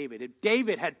about David. If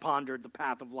David had pondered the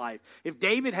path of life, if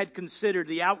David had considered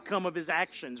the outcome of his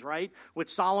actions, right, with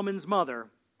Solomon's mother,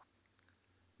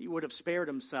 he would have spared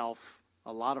himself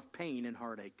a lot of pain and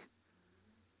heartache.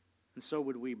 And so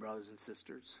would we, brothers and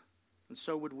sisters. And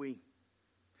so would we.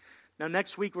 Now,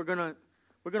 next week we're going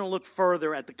to look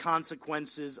further at the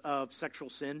consequences of sexual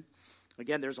sin.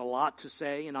 Again, there's a lot to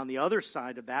say, and on the other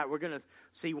side of that, we're going to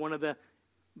see one of the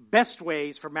best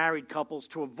ways for married couples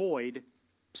to avoid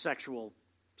sexual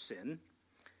sin.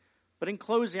 But in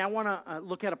closing, I want to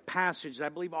look at a passage that I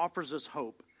believe offers us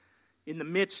hope in the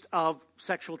midst of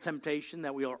sexual temptation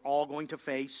that we are all going to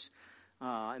face.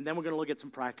 And then we're going to look at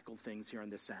some practical things here on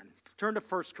this end. Turn to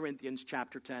 1 Corinthians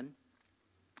chapter 10.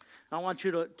 I want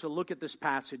you to look at this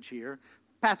passage here,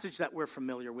 passage that we're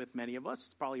familiar with, many of us.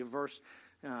 It's probably a verse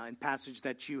and passage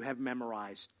that you have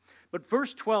memorized. But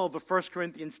verse 12 of 1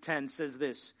 Corinthians 10 says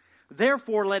this,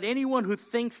 "Therefore let anyone who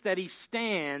thinks that he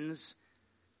stands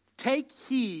take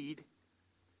heed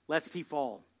lest he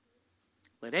fall."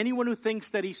 Let anyone who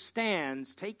thinks that he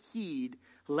stands take heed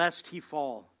lest he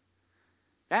fall.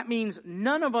 That means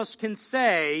none of us can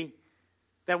say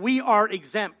that we are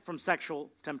exempt from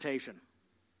sexual temptation.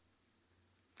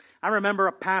 I remember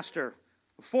a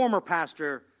former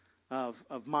pastor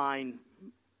of mine,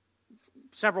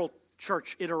 several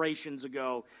church iterations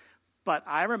ago, but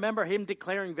I remember him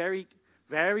declaring very,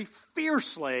 very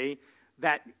fiercely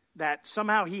that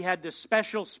somehow he had this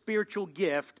special spiritual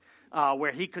gift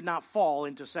where he could not fall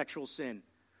into sexual sin.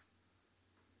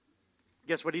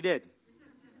 Guess what he did?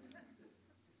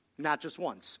 Not just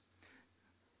once.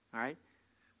 All right?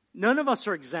 None of us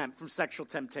are exempt from sexual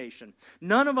temptation.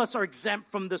 None of us are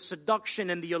exempt from the seduction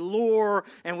and the allure,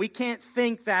 and we can't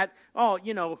think that,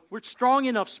 we're strong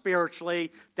enough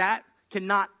spiritually, that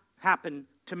cannot happen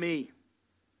to me.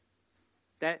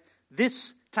 That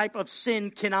this type of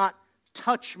sin cannot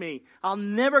touch me. I'll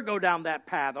never go down that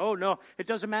path. Oh, no, it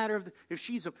doesn't matter if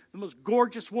she's the most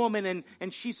gorgeous woman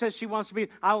and she says she wants to be,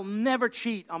 I'll never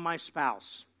cheat on my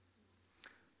spouse.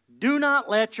 Do not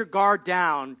let your guard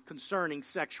down concerning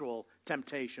sexual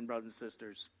temptation, brothers and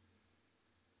sisters.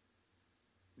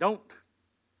 Don't,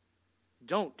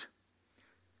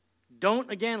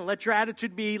 again, let your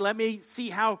attitude be, let me see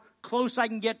how close I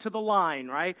can get to the line,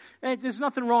 right? There's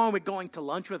nothing wrong with going to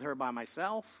lunch with her by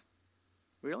myself.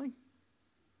 Really?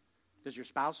 Does your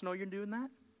spouse know you're doing that?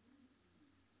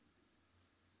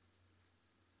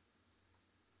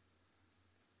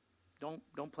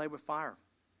 Don't play with fire.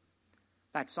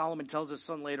 In fact, Solomon tells his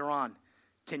son later on,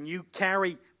 can you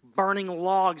carry burning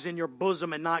logs in your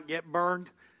bosom and not get burned?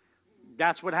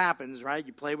 That's what happens, right?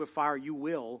 You play with fire,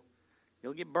 you'll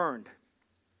get burned.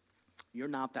 You're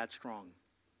not that strong.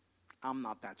 I'm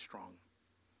not that strong.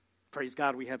 Praise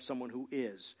God, we have someone who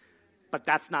is. But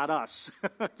that's not us.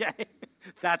 Okay?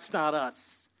 That's not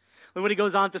us. Look what he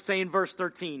goes on to say in verse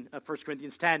 13 of 1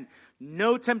 Corinthians 10.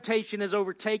 No temptation has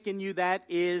overtaken you that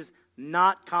is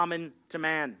not common to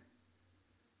man.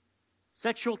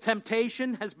 Sexual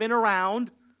temptation has been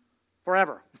around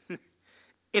forever.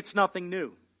 It's nothing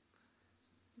new.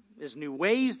 There's new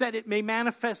ways that it may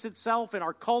manifest itself in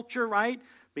our culture, right?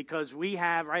 Because we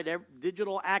have, right,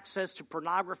 digital access to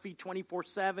pornography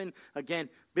 24/7. Again,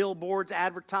 billboards,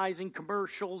 advertising,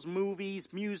 commercials, movies,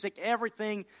 music,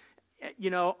 everything,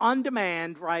 on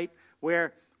demand, right?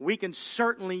 Where we can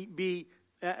certainly be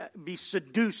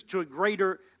seduced to a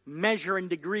greater measure and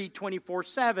degree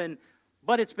 24/7,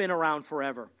 but it's been around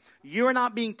forever. You're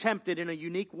not being tempted in a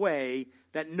unique way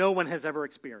that no one has ever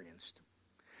experienced.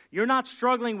 You're not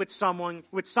struggling with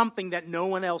something that no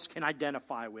one else can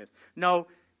identify with.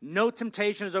 No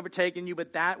temptation has overtaken you,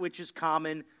 but that which is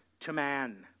common to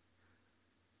man.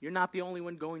 You're not the only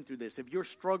one going through this. If you're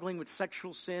struggling with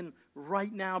sexual sin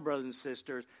right now, brothers and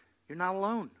sisters, you're not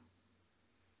alone.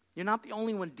 You're not the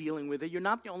only one dealing with it. You're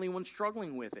not the only one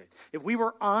struggling with it. If we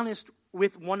were honest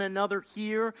with one another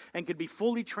here and could be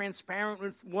fully transparent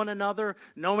with one another,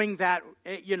 knowing that,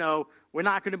 we're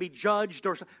not going to be judged,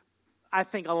 I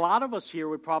think a lot of us here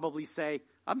would probably say,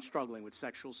 I'm struggling with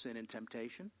sexual sin and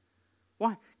temptation.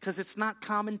 Why? Because it's not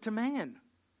common to man.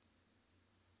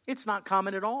 It's not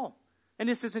common at all. And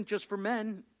this isn't just for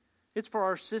men. It's for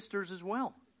our sisters as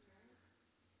well.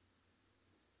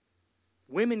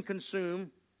 Women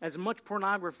consume as much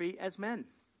pornography as men.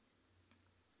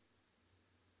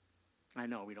 I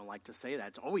know we don't like to say that.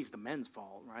 It's always the men's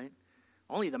fault, right?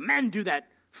 Only the men do that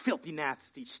filthy,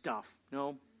 nasty stuff.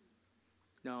 No.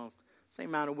 Same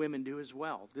amount of women do as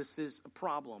well. This is a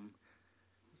problem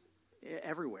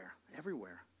everywhere.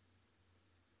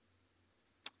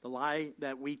 The lie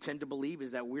that we tend to believe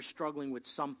is that we're struggling with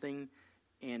something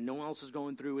and no one else is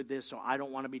going through with this, so I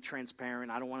don't want to be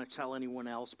transparent. I don't want to tell anyone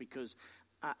else because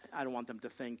I don't want them to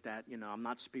think that, I'm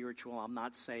not spiritual, I'm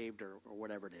not saved, or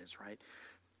whatever it is, right?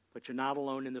 But you're not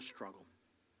alone in the struggle.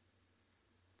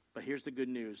 But here's the good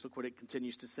news. Look what it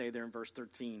continues to say there in verse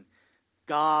 13.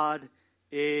 God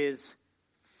is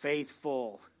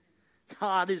faithful.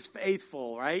 God is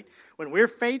faithful, right? When we're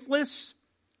faithless,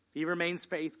 He remains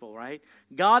faithful, right?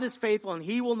 God is faithful, and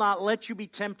He will not let you be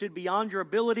tempted beyond your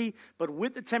ability, but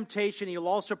with the temptation, He'll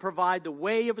also provide the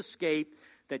way of escape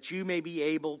that you may be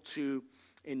able to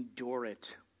endure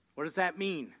it. What does that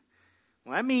mean?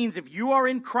 Well, that means if you are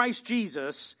in Christ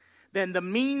Jesus, then the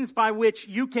means by which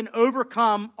you can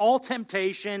overcome all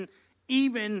temptation,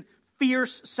 even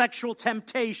fierce sexual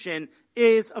temptation,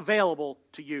 is available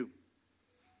to you.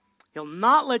 He'll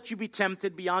not let you be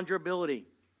tempted beyond your ability.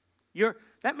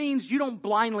 That means you don't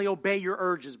blindly obey your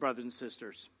urges, brothers and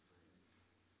sisters.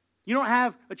 You don't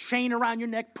have a chain around your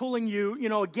neck pulling you,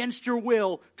 against your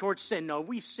will towards sin. No, if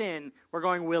we sin, we're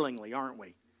going willingly, aren't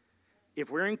we? If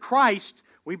we're in Christ,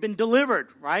 we've been delivered,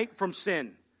 right, from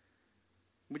sin.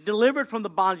 We're delivered from the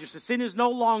bondage. So sin is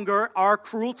no longer our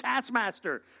cruel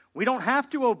taskmaster. We don't have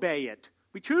to obey it.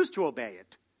 We choose to obey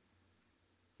it.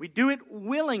 We do it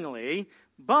willingly,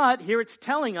 but here it's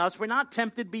telling us we're not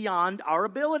tempted beyond our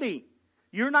ability.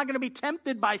 You're not going to be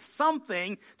tempted by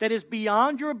something that is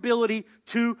beyond your ability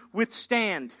to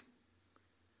withstand.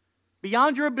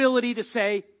 Beyond your ability to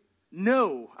say,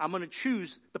 no, I'm going to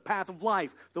choose the path of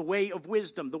life, the way of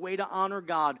wisdom, the way to honor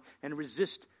God and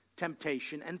resist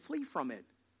temptation and flee from it.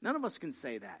 None of us can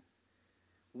say that.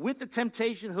 With the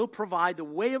temptation, He'll provide the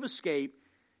way of escape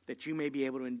that you may be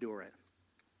able to endure it.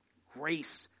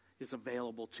 Grace is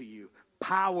available to you.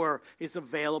 Power is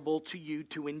available to you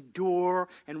to endure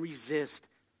and resist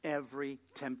every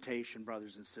temptation,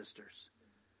 brothers and sisters.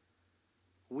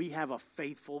 We have a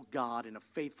faithful God and a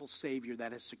faithful Savior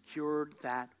that has secured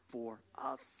that for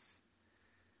us.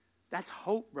 That's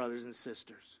hope, brothers and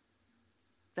sisters.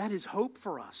 That is hope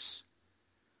for us.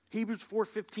 Hebrews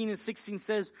 4:15 and 16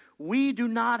 says, we do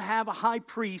not have a high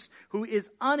priest who is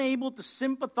unable to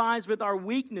sympathize with our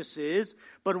weaknesses,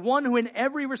 but one who in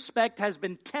every respect has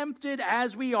been tempted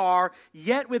as we are,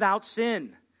 yet without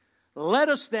sin. Let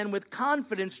us then with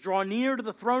confidence draw near to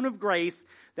the throne of grace,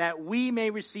 that we may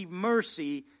receive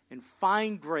mercy and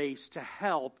find grace to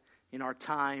help in our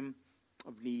time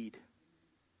of need.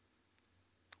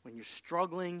 When you're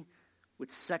struggling with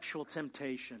sexual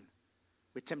temptation,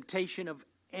 with temptation of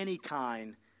any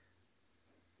kind,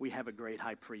 We have a great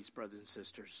high priest, brothers and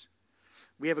sisters.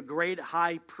 We have a great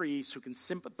high priest who can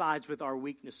sympathize with our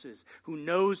weaknesses, who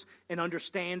knows and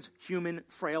understands human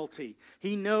frailty.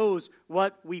 He knows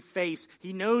what we face.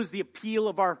 He knows the appeal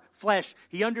of our flesh.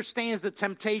 He understands the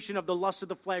temptation of the lust of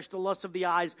the flesh, the lust of the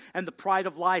eyes, and the pride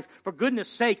of life. For goodness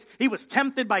sakes, he was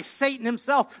tempted by Satan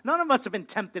himself. None of us have been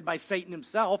tempted by Satan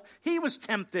himself. He was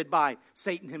tempted by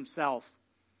Satan himself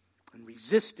and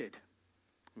resisted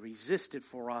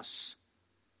for us,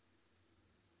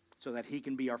 so that he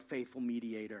can be our faithful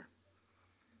mediator.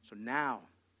 So now,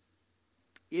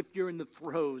 if you're in the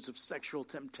throes of sexual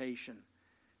temptation,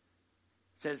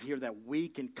 it says here that we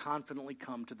can confidently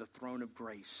come to the throne of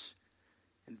grace.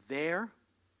 And there,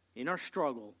 in our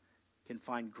struggle, can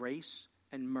find grace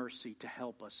and mercy to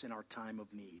help us in our time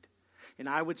of need. And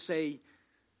I would say,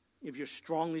 if you're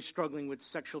strongly struggling with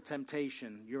sexual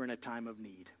temptation, you're in a time of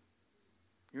need.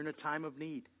 You're in a time of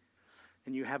need.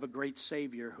 And you have a great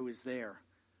Savior who is there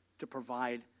to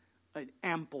provide an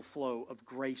ample flow of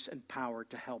grace and power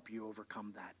to help you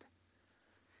overcome that.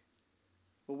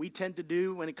 What we tend to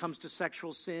do when it comes to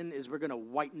sexual sin is we're going to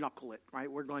white knuckle it,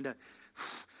 right? We're going to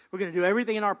do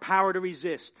everything in our power to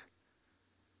resist,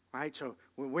 right? So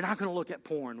we're not going to look at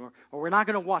porn, or we're not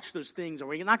going to watch those things, or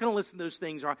we're not going to listen to those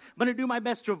things, or I'm going to do my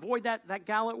best to avoid that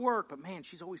gal at work. But man,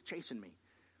 she's always chasing me.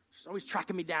 She's always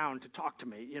tracking me down to talk to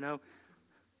me,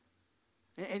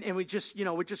 And we just,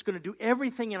 we're just going to do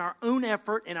everything in our own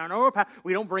effort, in our own power.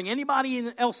 We don't bring anybody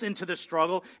else into the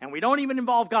struggle, and we don't even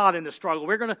involve God in the struggle.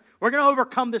 We're going to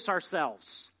overcome this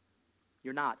ourselves.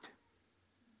 You're not.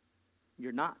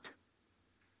 You're not.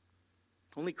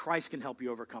 Only Christ can help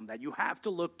you overcome that. You have to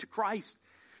look to Christ.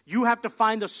 You have to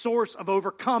find the source of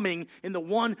overcoming in the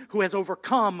one who has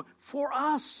overcome for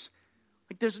us.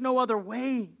 Like there's no other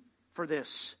way for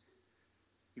this.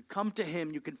 You come to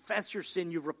him, you confess your sin,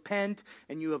 you repent,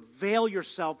 and you avail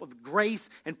yourself of grace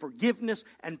and forgiveness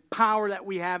and power that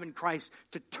we have in Christ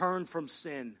to turn from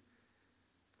sin.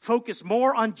 Focus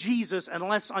more on Jesus and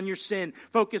less on your sin.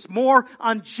 Focus more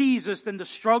on Jesus than the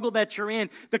struggle that you're in.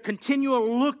 The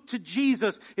continual look to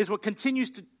Jesus is what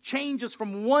continues to change us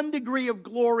from one degree of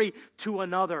glory to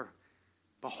another,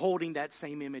 beholding that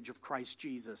same image of Christ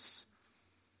Jesus.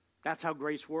 That's how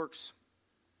grace works.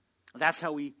 That's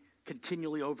how we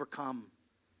continually overcome.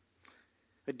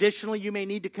 Additionally, you may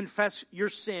need to confess your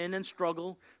sin and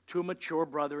struggle to a mature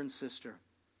brother and sister.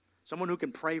 Someone who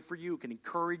can pray for you, who can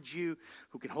encourage you,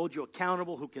 who can hold you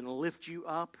accountable, who can lift you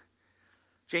up.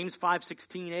 James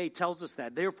 5:16a tells us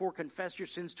that. Therefore, confess your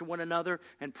sins to one another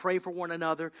and pray for one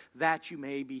another that you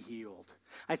may be healed.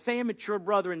 I say a mature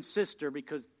brother and sister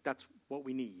because that's what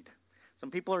we need. Some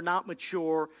people are not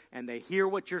mature and they hear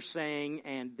what you're saying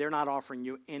and they're not offering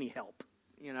you any help.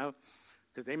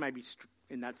 Because they might be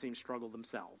in that same struggle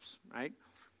themselves, right?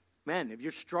 Men, if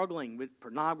you're struggling with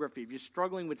pornography, if you're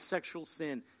struggling with sexual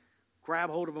sin, grab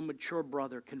hold of a mature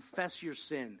brother, confess your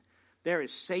sin. There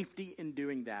is safety in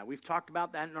doing that. We've talked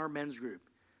about that in our men's group.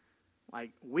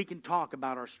 Like, we can talk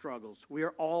about our struggles. We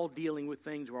are all dealing with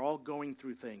things. We're all going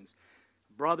through things.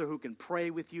 A brother who can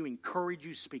pray with you, encourage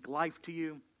you, speak life to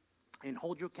you, and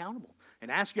hold you accountable,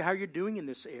 and ask you how you're doing in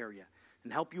this area,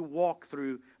 and help you walk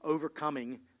through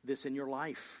overcoming this in your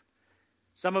life.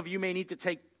 Some of you may need to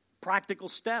take practical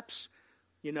steps,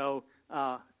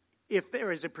 if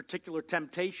there is a particular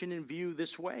temptation in view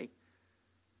this way.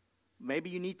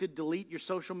 Maybe you need to delete your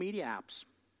social media apps.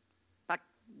 In fact,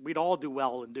 we'd all do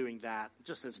well in doing that,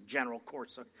 just as a general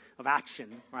course of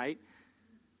action, right?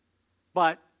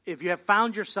 But if you have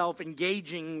found yourself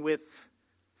engaging with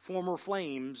former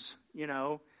flames,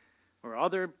 or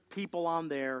other people on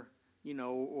there,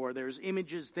 or there's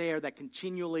images there that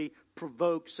continually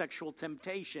provoke sexual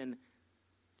temptation,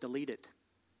 delete it.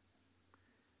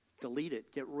 Delete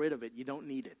it. Get rid of it. You don't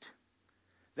need it.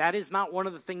 That is not one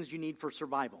of the things you need for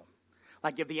survival.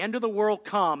 Like if the end of the world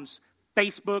comes,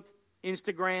 Facebook,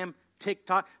 Instagram,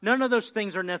 TikTok, none of those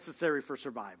things are necessary for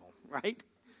survival, right?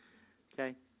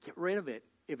 Okay? Get rid of it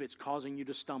if it's causing you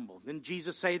to stumble. Didn't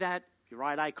Jesus say that? Your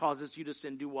right eye causes you to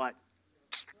sin, do what?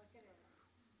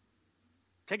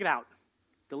 Take it out.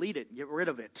 Delete it. Get rid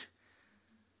of it.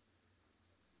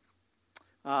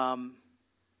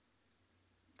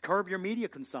 Curb your media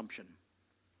consumption.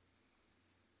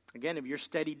 Again, if your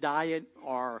steady diet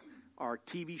are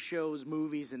TV shows,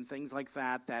 movies, and things like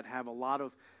that have a lot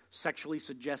of sexually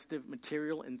suggestive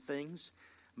material and things.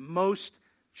 Most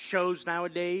shows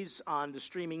nowadays on the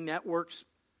streaming networks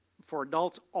for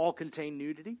adults all contain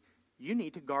nudity. You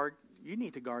need to guard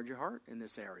your heart in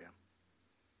this area.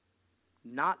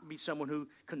 Not be someone who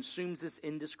consumes this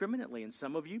indiscriminately. And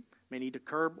some of you may need to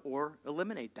curb or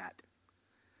eliminate that.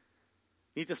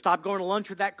 You need to stop going to lunch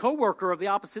with that coworker of the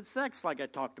opposite sex like I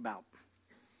talked about.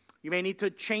 You may need to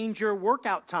change your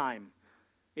workout time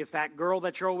if that girl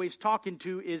that you're always talking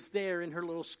to is there in her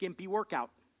little skimpy workout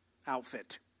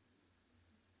outfit.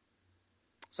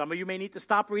 Some of you may need to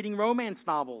stop reading romance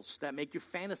novels that make you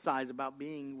fantasize about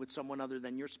being with someone other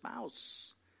than your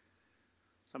spouse.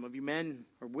 Some of you men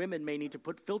or women may need to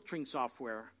put filtering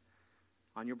software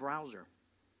on your browser.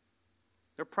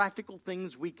 There are practical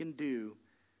things we can do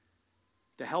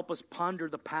to help us ponder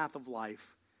the path of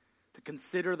life, to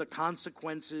consider the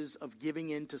consequences of giving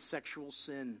in to sexual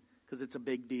sin, because it's a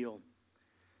big deal.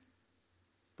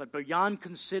 But beyond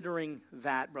considering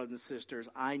that, brothers and sisters,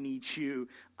 I need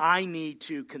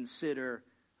to consider,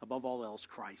 above all else,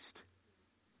 Christ.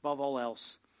 Above all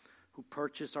else, who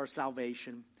purchased our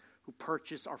salvation, who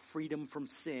purchased our freedom from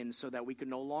sin so that we can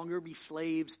no longer be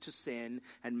slaves to sin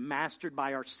and mastered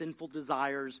by our sinful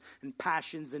desires and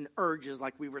passions and urges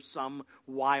like we were some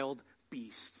wild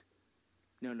beast.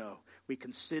 No. We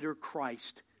consider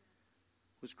Christ,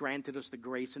 who's granted us the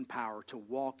grace and power to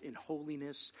walk in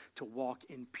holiness, to walk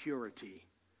in purity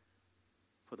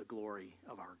for the glory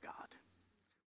of our God.